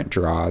current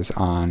draws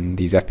on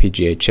these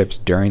FPGA chips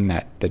during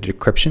the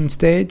decryption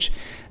stage.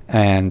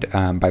 And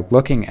by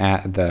looking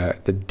at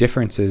the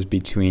differences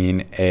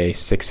between a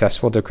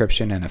successful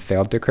decryption and a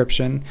failed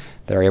decryption,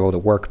 they're able to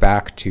work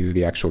back to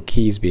the actual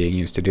keys being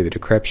used to do the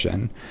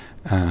decryption.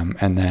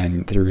 And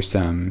then through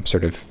some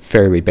sort of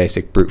fairly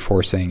basic brute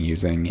forcing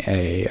using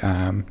a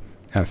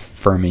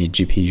Fermi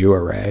GPU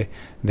array,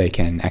 they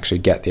can actually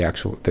get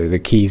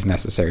the keys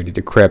necessary to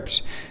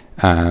decrypt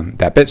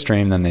that bit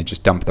stream. Then they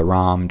just dump the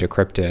ROM,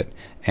 decrypt it,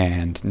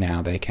 and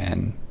now they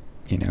can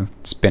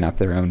spin up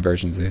their own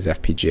versions of these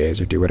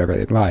FPGAs or do whatever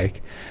they'd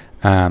like.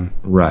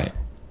 Right.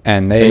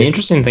 And the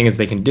interesting thing is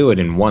they can do it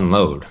in one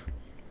load.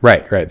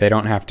 Right. They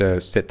don't have to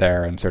sit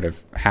there and sort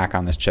of hack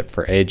on this chip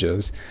for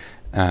ages.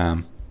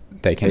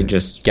 They can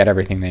just get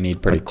everything they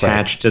need pretty quick.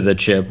 Attach to the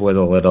chip with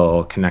a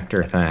little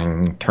connector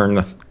thing, turn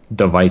the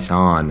device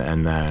on,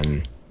 and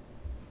then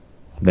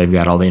they've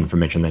got all the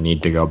information they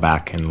need to go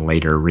back and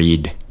later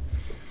read,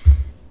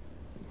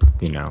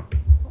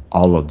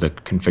 all of the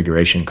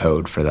configuration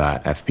code for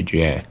that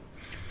FPGA.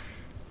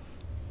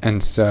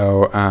 And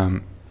so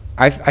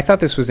I thought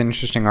this was an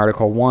interesting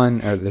article. One,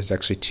 there's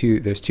actually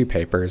two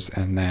papers,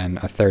 and then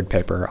a third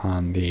paper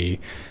on the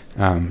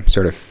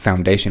sort of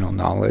foundational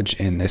knowledge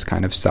in this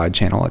kind of side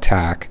channel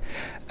attack.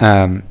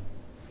 I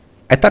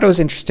thought it was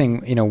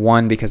interesting,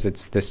 one, because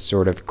it's this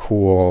sort of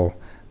cool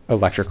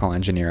electrical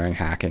engineering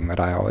hacking that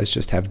I always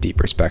just have deep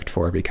respect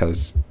for,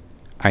 because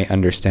I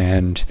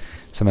understand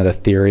some of the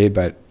theory,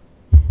 but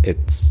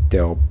it's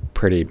still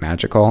pretty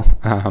magical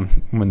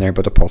when they're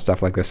able to pull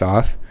stuff like this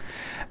off.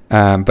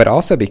 But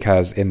also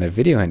because in the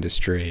video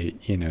industry,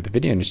 the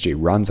video industry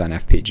runs on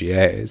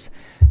FPGAs,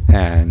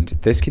 and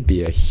this could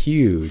be a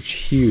huge,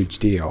 huge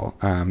deal.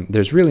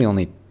 There's really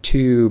only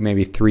two,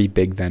 maybe three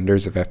big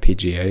vendors of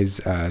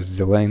FPGAs.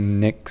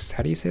 Xilinx,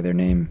 how do you say their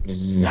name?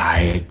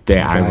 I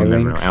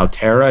remember.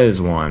 Altera is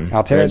one.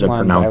 Altera is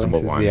one, Xilinx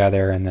is the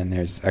other, and then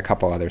there's a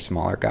couple other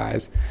smaller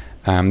guys.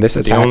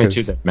 The only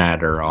two that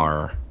matter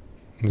are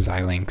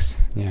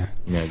Xilinx, yeah.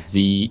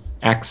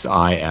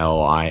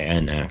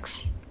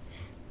 ZXILINX.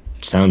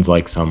 Sounds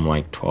like some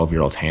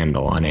 12-year-old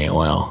handle on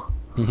AOL.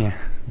 Yeah,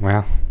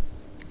 well,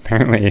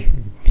 apparently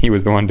he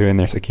was the one doing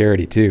their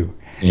security too.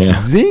 Yeah.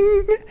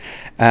 Zing!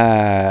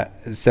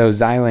 So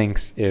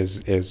Xilinx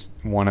is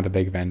one of the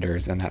big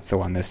vendors, and that's the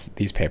one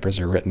these papers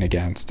are written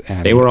against.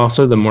 And they were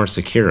also the more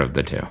secure of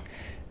the two.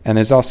 And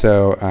there's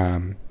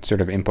also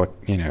sort of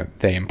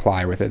they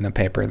imply within the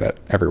paper that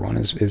everyone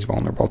is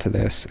vulnerable to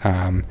this.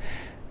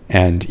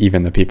 And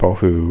even the people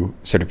who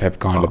sort of have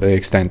gone to the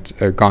extent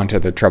or gone to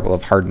the trouble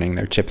of hardening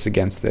their chips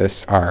against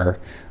this are,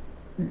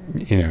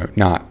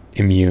 not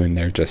immune.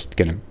 They're just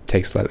going to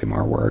take slightly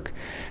more work.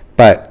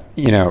 But,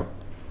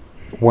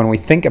 when you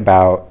think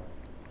about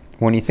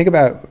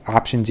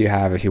options you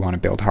have if you want to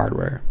build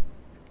hardware,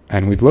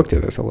 and we've looked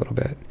at this a little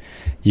bit,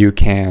 you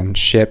can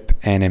ship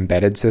an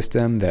embedded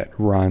system that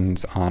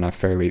runs on a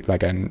fairly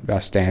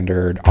a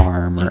standard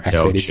ARM or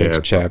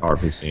x86 chip,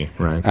 RPC,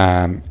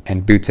 right?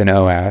 And boots an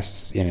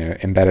OS,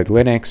 embedded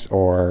Linux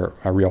or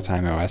a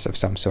real-time OS of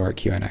some sort,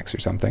 QNX or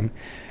something,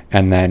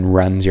 and then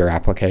runs your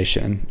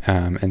application.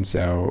 And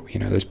so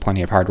there's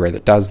plenty of hardware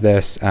that does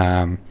this.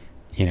 But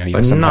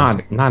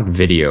not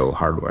video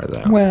hardware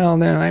though. Well,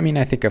 no, I mean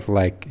I think of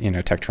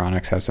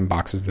Tektronix has some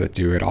boxes that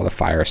do it. All the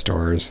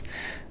Firestores.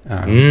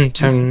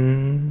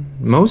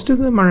 Most of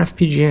them are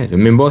FPGAs. I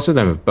mean, most of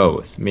them have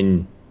both. I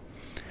mean,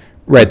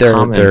 right? The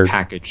common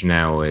package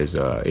now is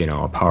a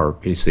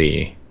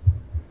PowerPC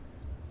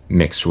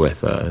mixed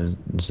with a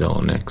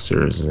Xilinx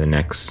or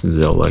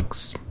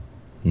Xilinx.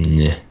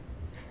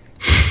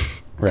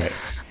 Right.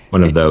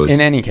 one of those.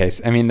 In any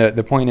case, I mean,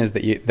 the point is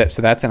that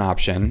so that's an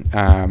option.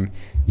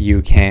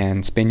 You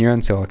can spin your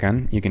own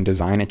silicon. You can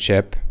design a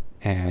chip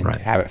and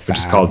have it fabbed. Which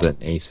is called an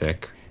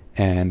ASIC.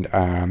 And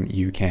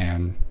you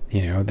can,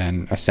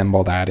 then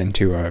assemble that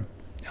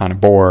on a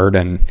board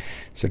and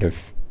sort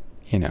of,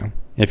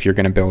 if you're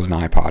going to build an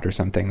iPod or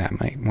something,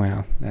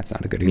 that's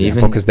not a good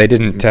example because they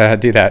didn't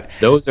do that.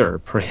 Those are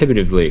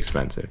prohibitively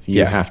expensive.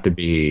 You have to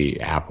be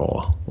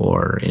Apple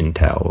or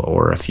Intel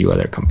or a few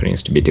other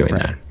companies to be doing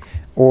that.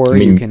 Or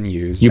you can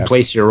use... You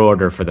place your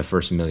order for the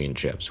first 1 million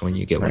chips when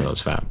you get one of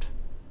those fabbed.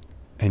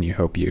 And you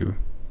hope you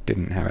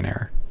didn't have an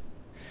error.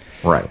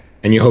 Right.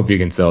 And you hope you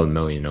can sell 1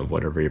 million of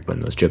whatever you're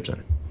putting those chips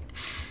in.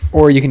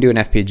 Or you can do an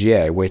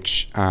FPGA,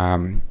 which,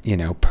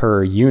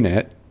 per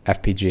unit,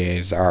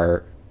 FPGAs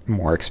are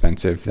more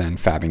expensive than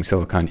fabbing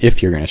silicon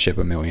if you're going to ship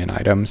 1 million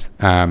items.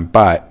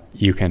 But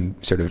you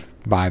can sort of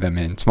buy them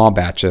in small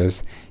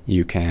batches.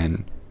 You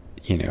can,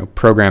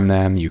 program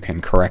them. You can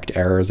correct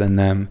errors in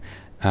them.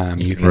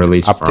 You can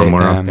release update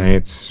firmware them.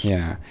 Updates.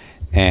 Yeah.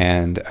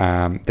 And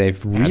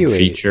they've really... Add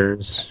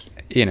features.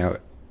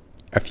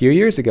 A few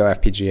years ago,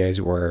 FPGAs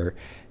were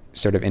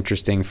sort of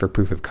interesting for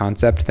proof of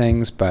concept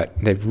things, but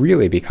they've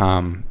really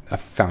become a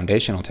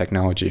foundational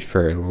technology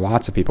for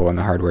lots of people in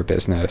the hardware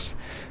business.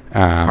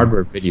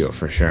 Hardware video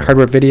for sure.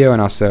 Hardware video,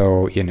 and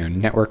also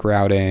network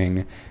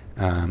routing.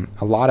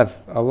 A lot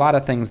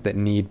of things that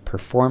need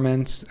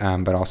performance,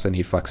 but also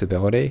need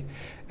flexibility.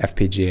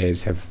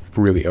 FPGAs have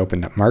really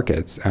opened up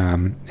markets.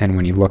 And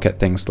when you look at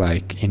things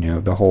like,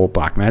 the whole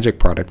Blackmagic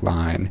product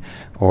line,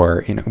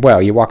 or,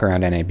 you walk around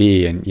NAB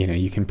and,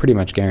 you can pretty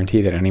much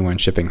guarantee that anyone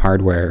shipping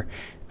hardware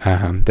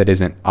that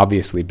isn't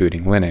obviously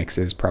booting Linux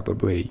is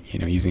probably,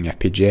 using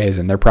FPGAs,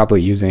 and they're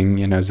probably using,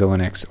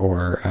 Xilinx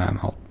or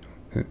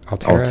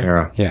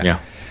Altera. Yeah.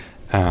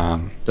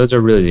 Those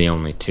are really the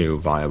only two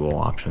viable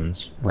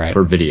options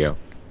for video.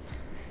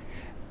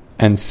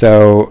 And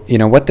so,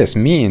 what this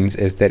means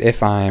is that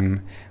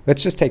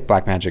let's just take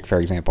Blackmagic, for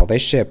example. They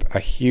ship a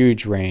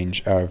huge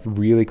range of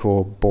really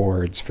cool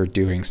boards for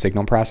doing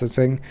signal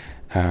processing,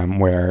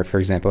 where, for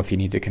example, if you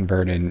need to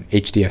convert an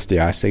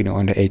HDSDI signal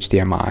into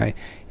HDMI,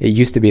 it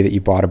used to be that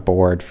you bought a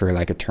board for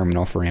like a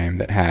terminal frame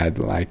that had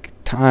like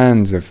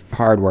tons of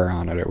hardware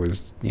on it. It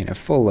was,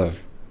 full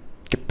of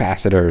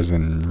capacitors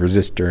and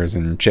resistors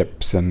and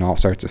chips and all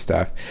sorts of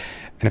stuff.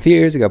 And a few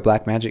years ago,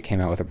 Blackmagic came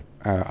out with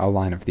a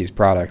line of these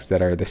products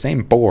that are the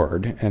same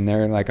board, and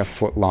they're like a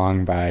foot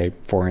long by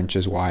 4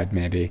 inches wide,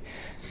 maybe.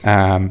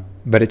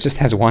 But it just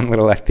has one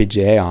little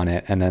FPGA on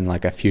it, and then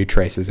like a few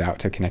traces out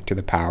to connect to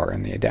the power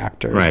and the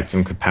adapters. Right,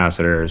 some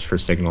capacitors for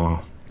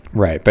signal.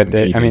 Right, but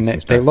they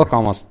look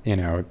almost,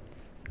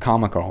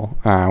 comical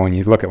when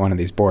you look at one of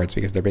these boards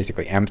because they're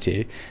basically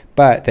empty.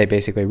 But they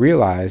basically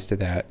realized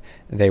that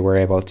they were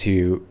able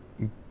to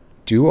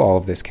do all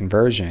of this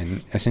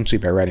conversion essentially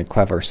by writing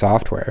clever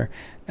software,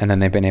 and then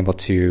they've been able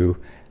to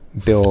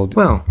build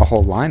a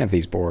whole line of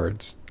these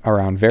boards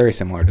around very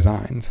similar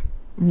designs.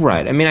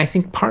 Right. I mean, I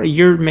think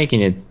you're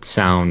making it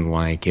sound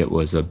like it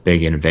was a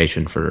big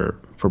innovation for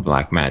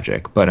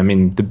Blackmagic, but I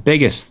mean,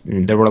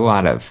 there were a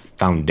lot of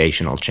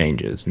foundational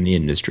changes in the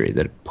industry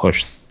that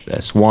pushed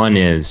this. One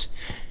is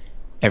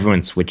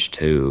everyone switched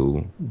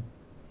to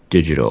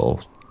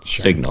digital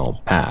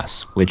signal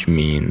pass, which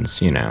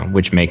means,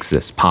 which makes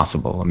this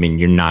possible. I mean,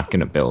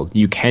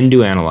 you can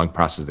do analog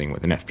processing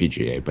with an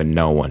FPGA, but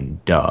no one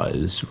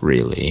does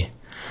really.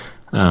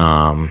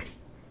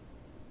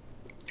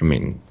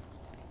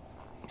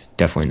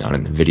 Definitely not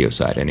in the video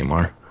side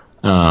anymore.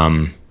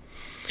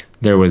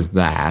 There was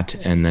that,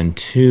 and then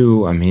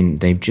two, I mean,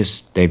 they've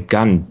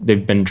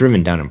been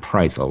driven down in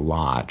price a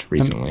lot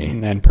recently.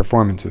 And then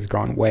performance has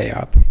gone way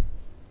up.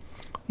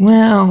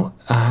 Well,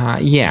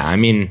 yeah, I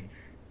mean,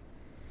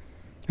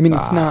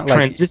 it's not like...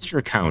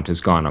 Transistor count has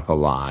gone up a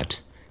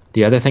lot.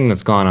 The other thing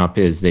that's gone up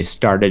is they've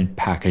started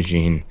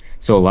packaging.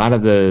 So a lot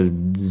of the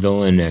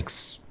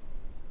Xilinx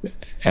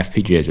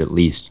FPGAs, at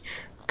least,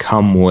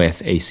 come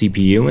with a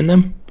CPU in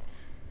them.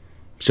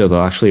 So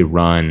they'll actually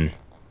run...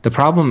 The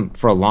problem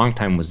for a long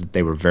time was that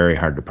they were very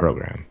hard to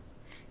program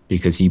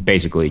because you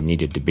basically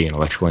needed to be an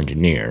electrical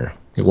engineer.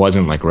 It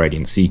wasn't like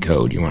writing C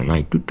code. You weren't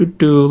like,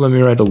 let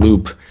me write a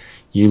loop.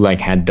 You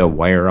like had to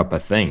wire up a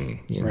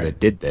thing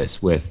that did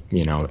this with,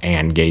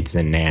 AND gates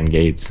and NAND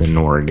gates and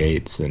NOR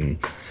gates. And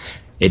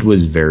it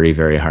was very,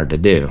 very hard to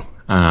do.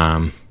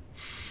 And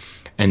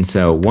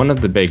so one of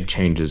the big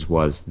changes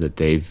was that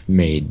they've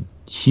made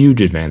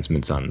huge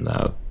advancements on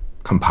the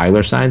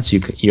compiler side. So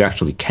you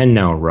actually can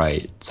now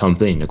write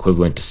something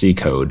equivalent to C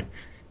code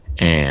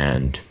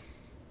and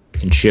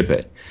ship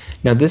it.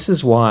 Now, this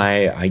is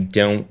why I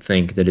don't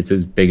think that it's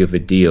as big of a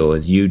deal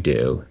as you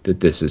do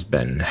that this has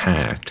been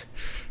hacked.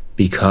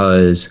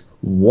 Because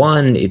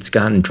one, it's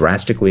gotten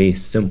drastically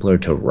simpler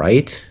to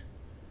write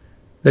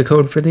the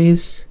code for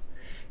these.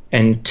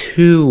 And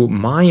two,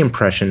 my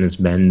impression has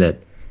been that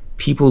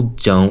people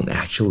don't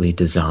actually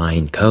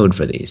design code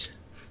for these.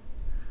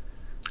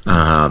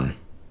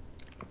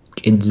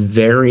 It's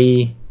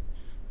very,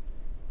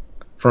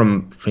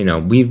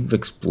 we've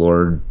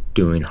explored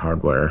doing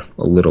hardware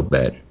a little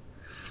bit.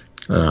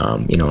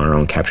 our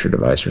own capture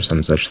device or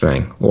some such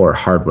thing, or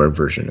hardware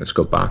version of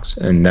Scopebox.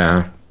 And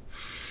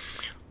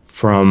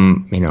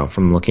from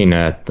looking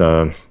at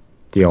the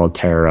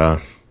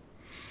Altera,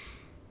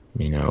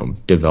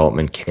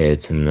 development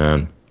kits and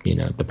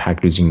the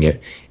packages you can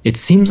get, it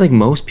seems like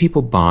most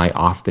people buy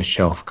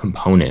off-the-shelf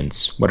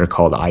components, what are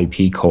called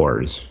IP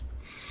cores,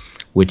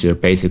 which are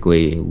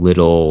basically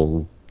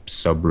little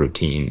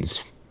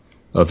subroutines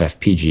of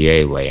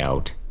FPGA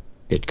layout,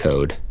 bit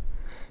code,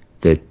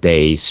 that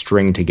they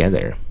string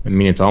together. I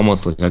mean, it's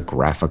almost like a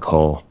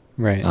graphical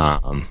Right.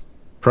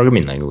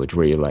 Programming language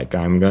where you're like,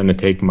 I'm going to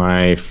take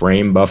my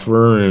frame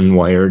buffer and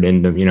wire it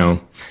into,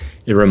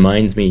 it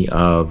reminds me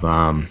of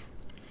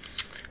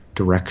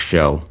Direct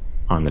Show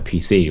on the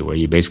PC, where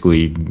you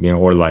basically,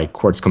 or like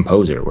Quartz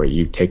Composer, where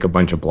you take a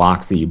bunch of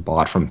blocks that you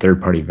bought from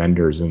third-party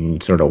vendors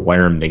and sort of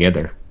wire them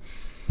together.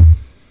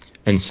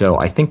 And so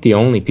I think the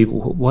only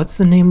people, what's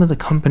the name of the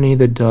company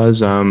that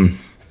does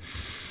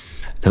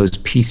those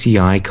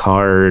PCI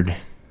card,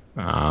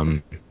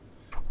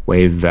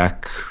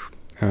 WaveVec?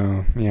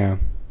 Oh, yeah.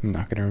 I'm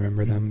not going to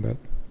remember them, but...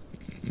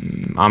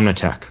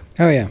 Omnitech.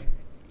 Oh, yeah.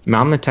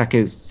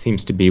 Omnitech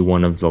seems to be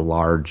one of the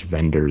large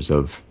vendors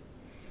of,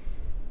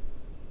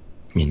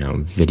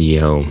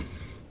 video,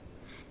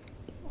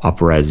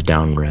 up-res,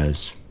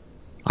 down-res,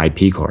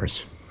 IP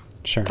cores.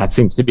 Sure. That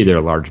seems to be their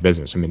large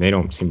business. I mean, they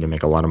don't seem to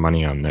make a lot of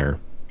money on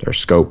their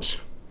scopes.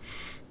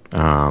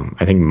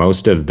 I think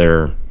most of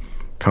their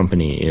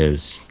company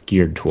is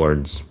geared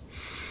towards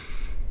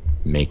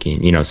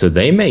making, so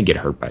they may get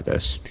hurt by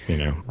this.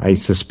 I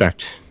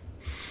suspect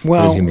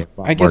there's going to be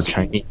a lot more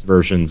Chinese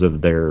versions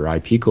of their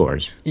IP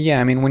cores. Yeah,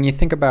 I mean, when you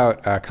think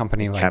about a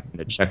company like... Having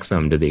to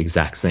checksum to the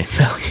exact same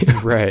value.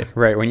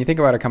 Right. When you think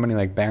about a company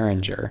like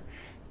Behringer,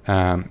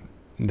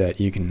 that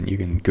you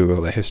can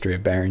Google the history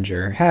of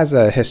Behringer, has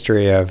a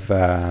history of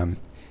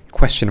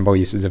questionable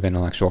uses of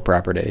intellectual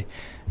property,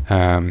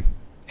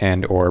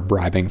 and or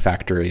bribing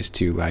factories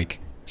to like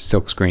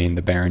silkscreen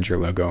the Behringer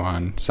logo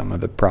on some of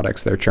the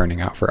products they're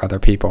churning out for other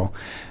people.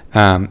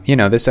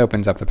 This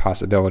opens up the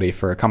possibility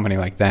for a company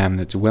like them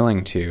that's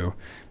willing to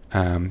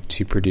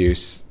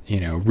produce,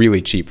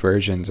 really cheap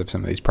versions of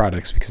some of these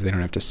products because they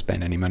don't have to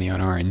spend any money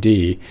on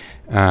R&D.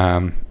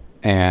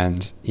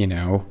 And,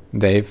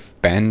 they've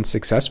been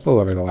successful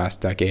over the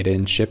last decade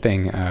in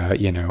shipping,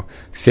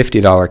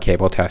 $50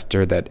 cable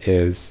tester that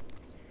is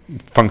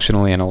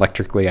functionally and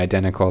electrically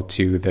identical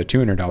to the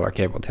 $200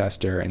 cable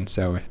tester. And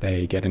so if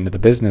they get into the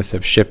business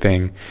of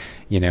shipping,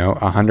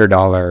 $100,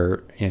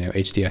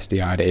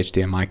 HDSDI to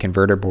HDMI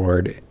converter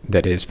board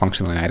that is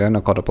functionally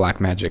identical to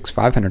Blackmagic's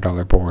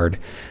 $500 board,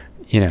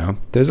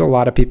 there's a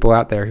lot of people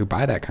out there who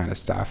buy that kind of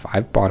stuff.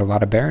 I've bought a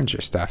lot of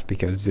Behringer stuff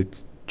because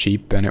it's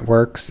cheap and it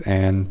works,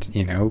 and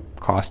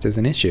cost is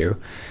an issue.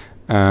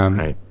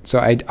 Right. So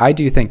I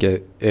do think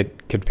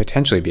it could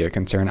potentially be a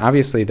concern.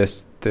 Obviously,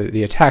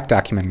 the attack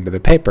documented in the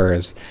paper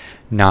is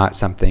not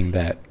something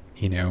that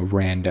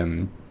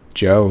random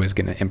Joe is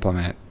going to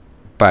implement,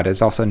 but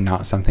it's also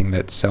not something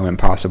that's so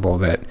impossible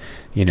that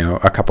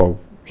a couple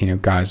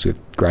guys with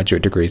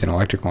graduate degrees in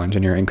electrical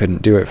engineering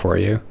couldn't do it for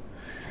you.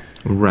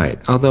 Right.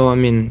 Although, I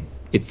mean,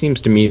 it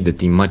seems to me that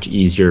the much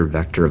easier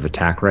vector of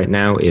attack right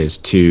now is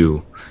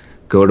to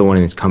go to one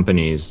of these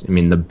companies. I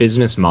mean, the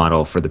business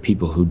model for the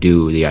people who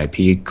do the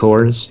IP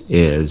cores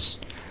is,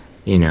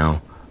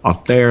 a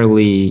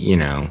fairly,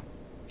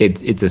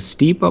 it's a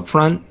steep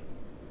upfront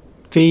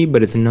fee,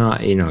 but it's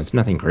not, it's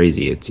nothing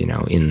crazy. It's,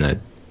 in the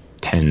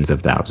tens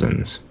of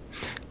thousands.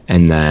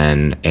 And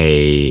then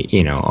a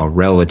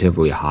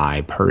relatively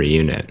high per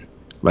unit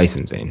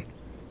licensing.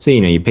 So,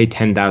 you pay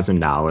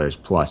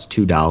 $10,000 plus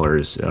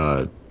 $2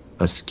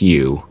 a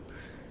SKU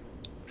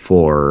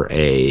for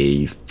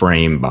a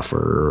frame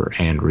buffer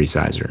and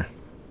resizer.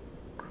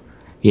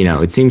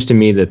 It seems to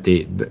me that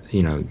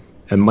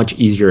a much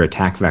easier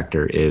attack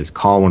vector is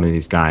call one of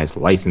these guys,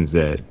 license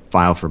it,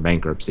 file for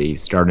bankruptcy,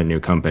 start a new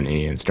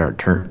company, and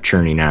start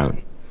churning out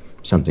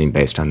something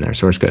based on their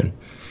source code.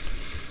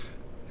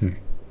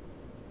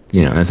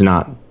 It's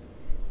not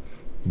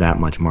that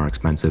much more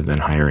expensive than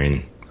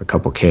hiring a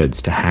couple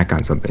kids to hack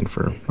on something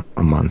for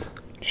a month.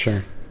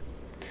 Sure.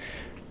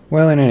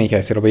 Well, in any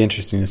case, it'll be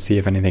interesting to see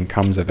if anything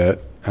comes of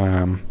it,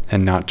 and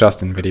not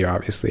just in video,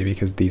 obviously,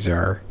 because these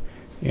are,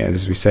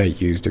 as we say,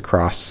 used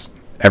across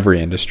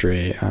every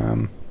industry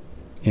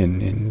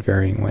in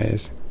varying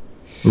ways.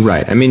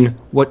 Right. I mean,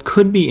 what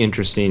could be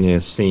interesting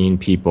is seeing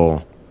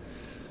people,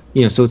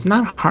 so it's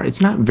not hard.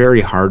 It's not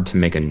very hard to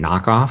make a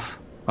knockoff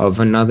of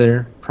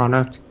another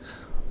product.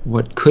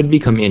 What could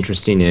become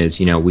interesting is,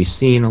 we've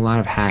seen a lot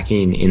of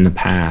hacking in the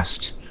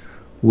past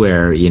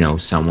where,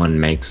 someone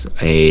makes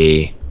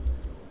a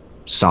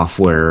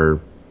software,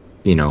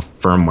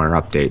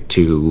 firmware update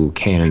to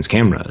Canon's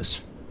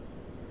cameras,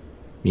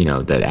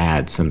 that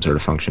adds some sort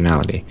of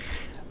functionality.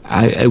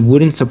 It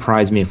wouldn't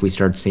surprise me if we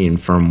start seeing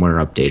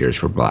firmware updaters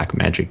for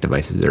Blackmagic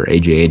devices or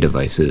AJA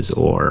devices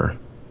or,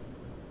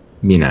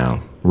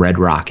 Red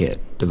Rocket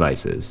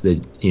devices that,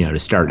 to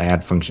start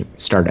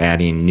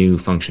adding new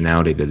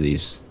functionality to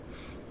these,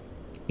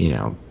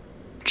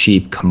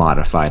 cheap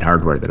commodified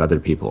hardware that other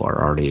people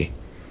are already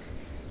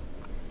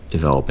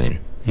developing.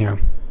 Yeah.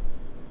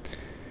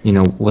 You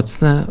know, what's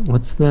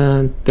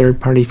the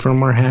third-party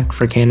firmware hack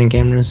for Canon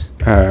cameras?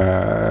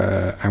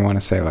 I want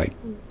to say like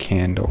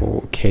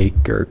Candle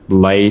Cake or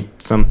Light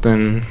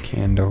something.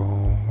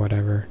 Candle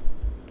whatever.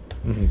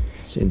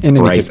 It's In any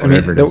bright, case, I mean,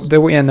 whatever it is. the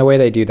way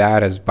they do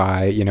that is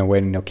by, you know,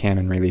 waiting until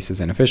Canon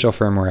releases an official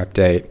firmware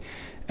update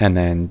and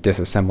then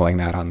disassembling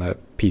that on the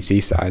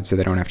PC side so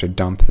they don't have to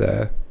dump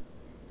the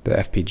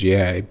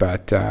FPGA.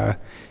 But,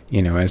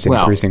 you know, as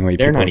increasingly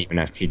they're people... not even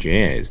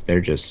FPGAs.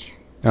 They're just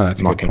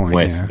that's a good mucking point,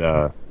 with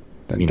yeah.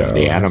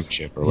 the Atom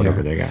chip or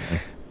whatever they got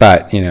there.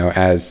 But, you know,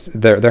 as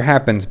there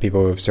have been some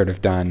people who have sort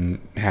of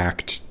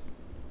hacked,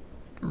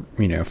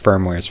 you know,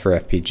 firmwares for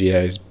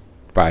FPGAs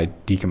by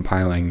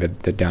decompiling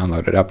the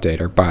downloaded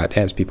updater. But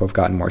as people have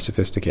gotten more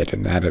sophisticated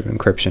and added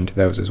encryption to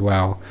those as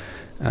well,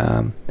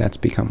 that's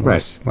become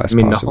less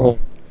possible.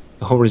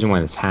 The whole reason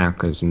why this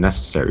hack is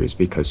necessary is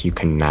because you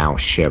can now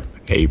ship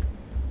a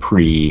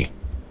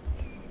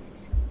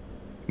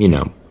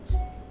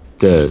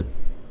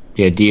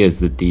the idea is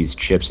that these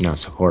chips now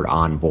support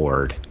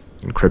onboard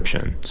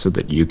encryption so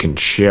that you can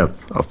ship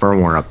a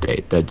firmware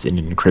update that's in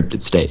an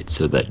encrypted state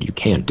so that you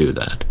can't do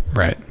that.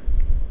 Right.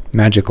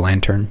 Magic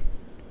Lantern.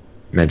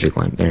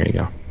 There you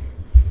go.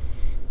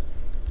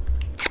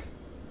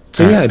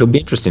 So yeah, it'll be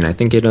interesting. I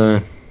think I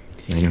don't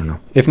know.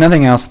 If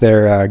nothing else,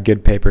 they're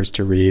good papers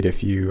to read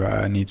if you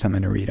need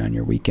something to read on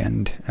your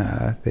weekend.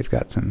 They've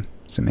got some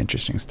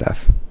interesting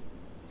stuff.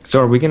 So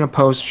are we going to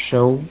post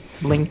show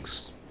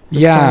links?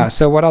 Yeah,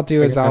 so what I'll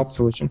do is I'll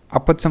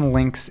put some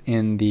links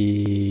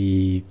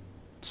in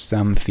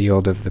some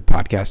field of the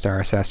podcast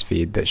RSS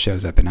feed that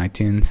shows up in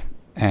iTunes.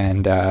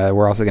 And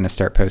we're also going to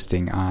start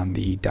posting on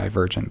the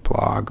Divergent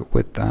blog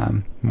with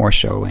more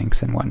show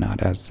links and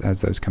whatnot as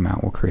those come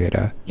out. We'll create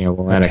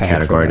we'll add a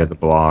category to the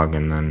blog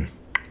and then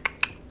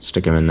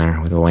stick them in there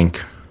with a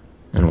link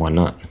and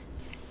whatnot.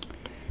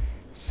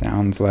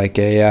 Sounds like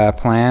a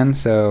plan.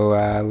 So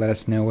let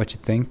us know what you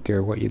think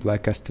or what you'd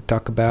like us to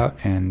talk about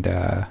and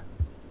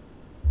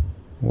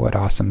what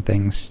awesome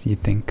things you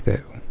think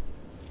that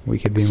we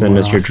could be Send more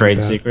us your awesome trade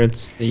about.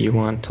 secrets that you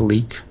want to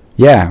leak.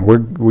 Yeah,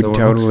 we'd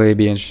totally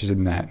be interested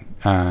in that.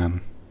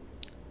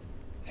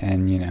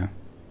 And, you know.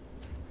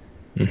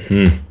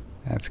 Mm-hmm.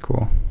 That's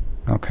cool.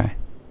 Okay.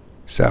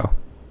 So,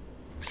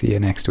 see you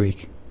next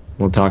week.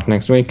 We'll talk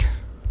next week.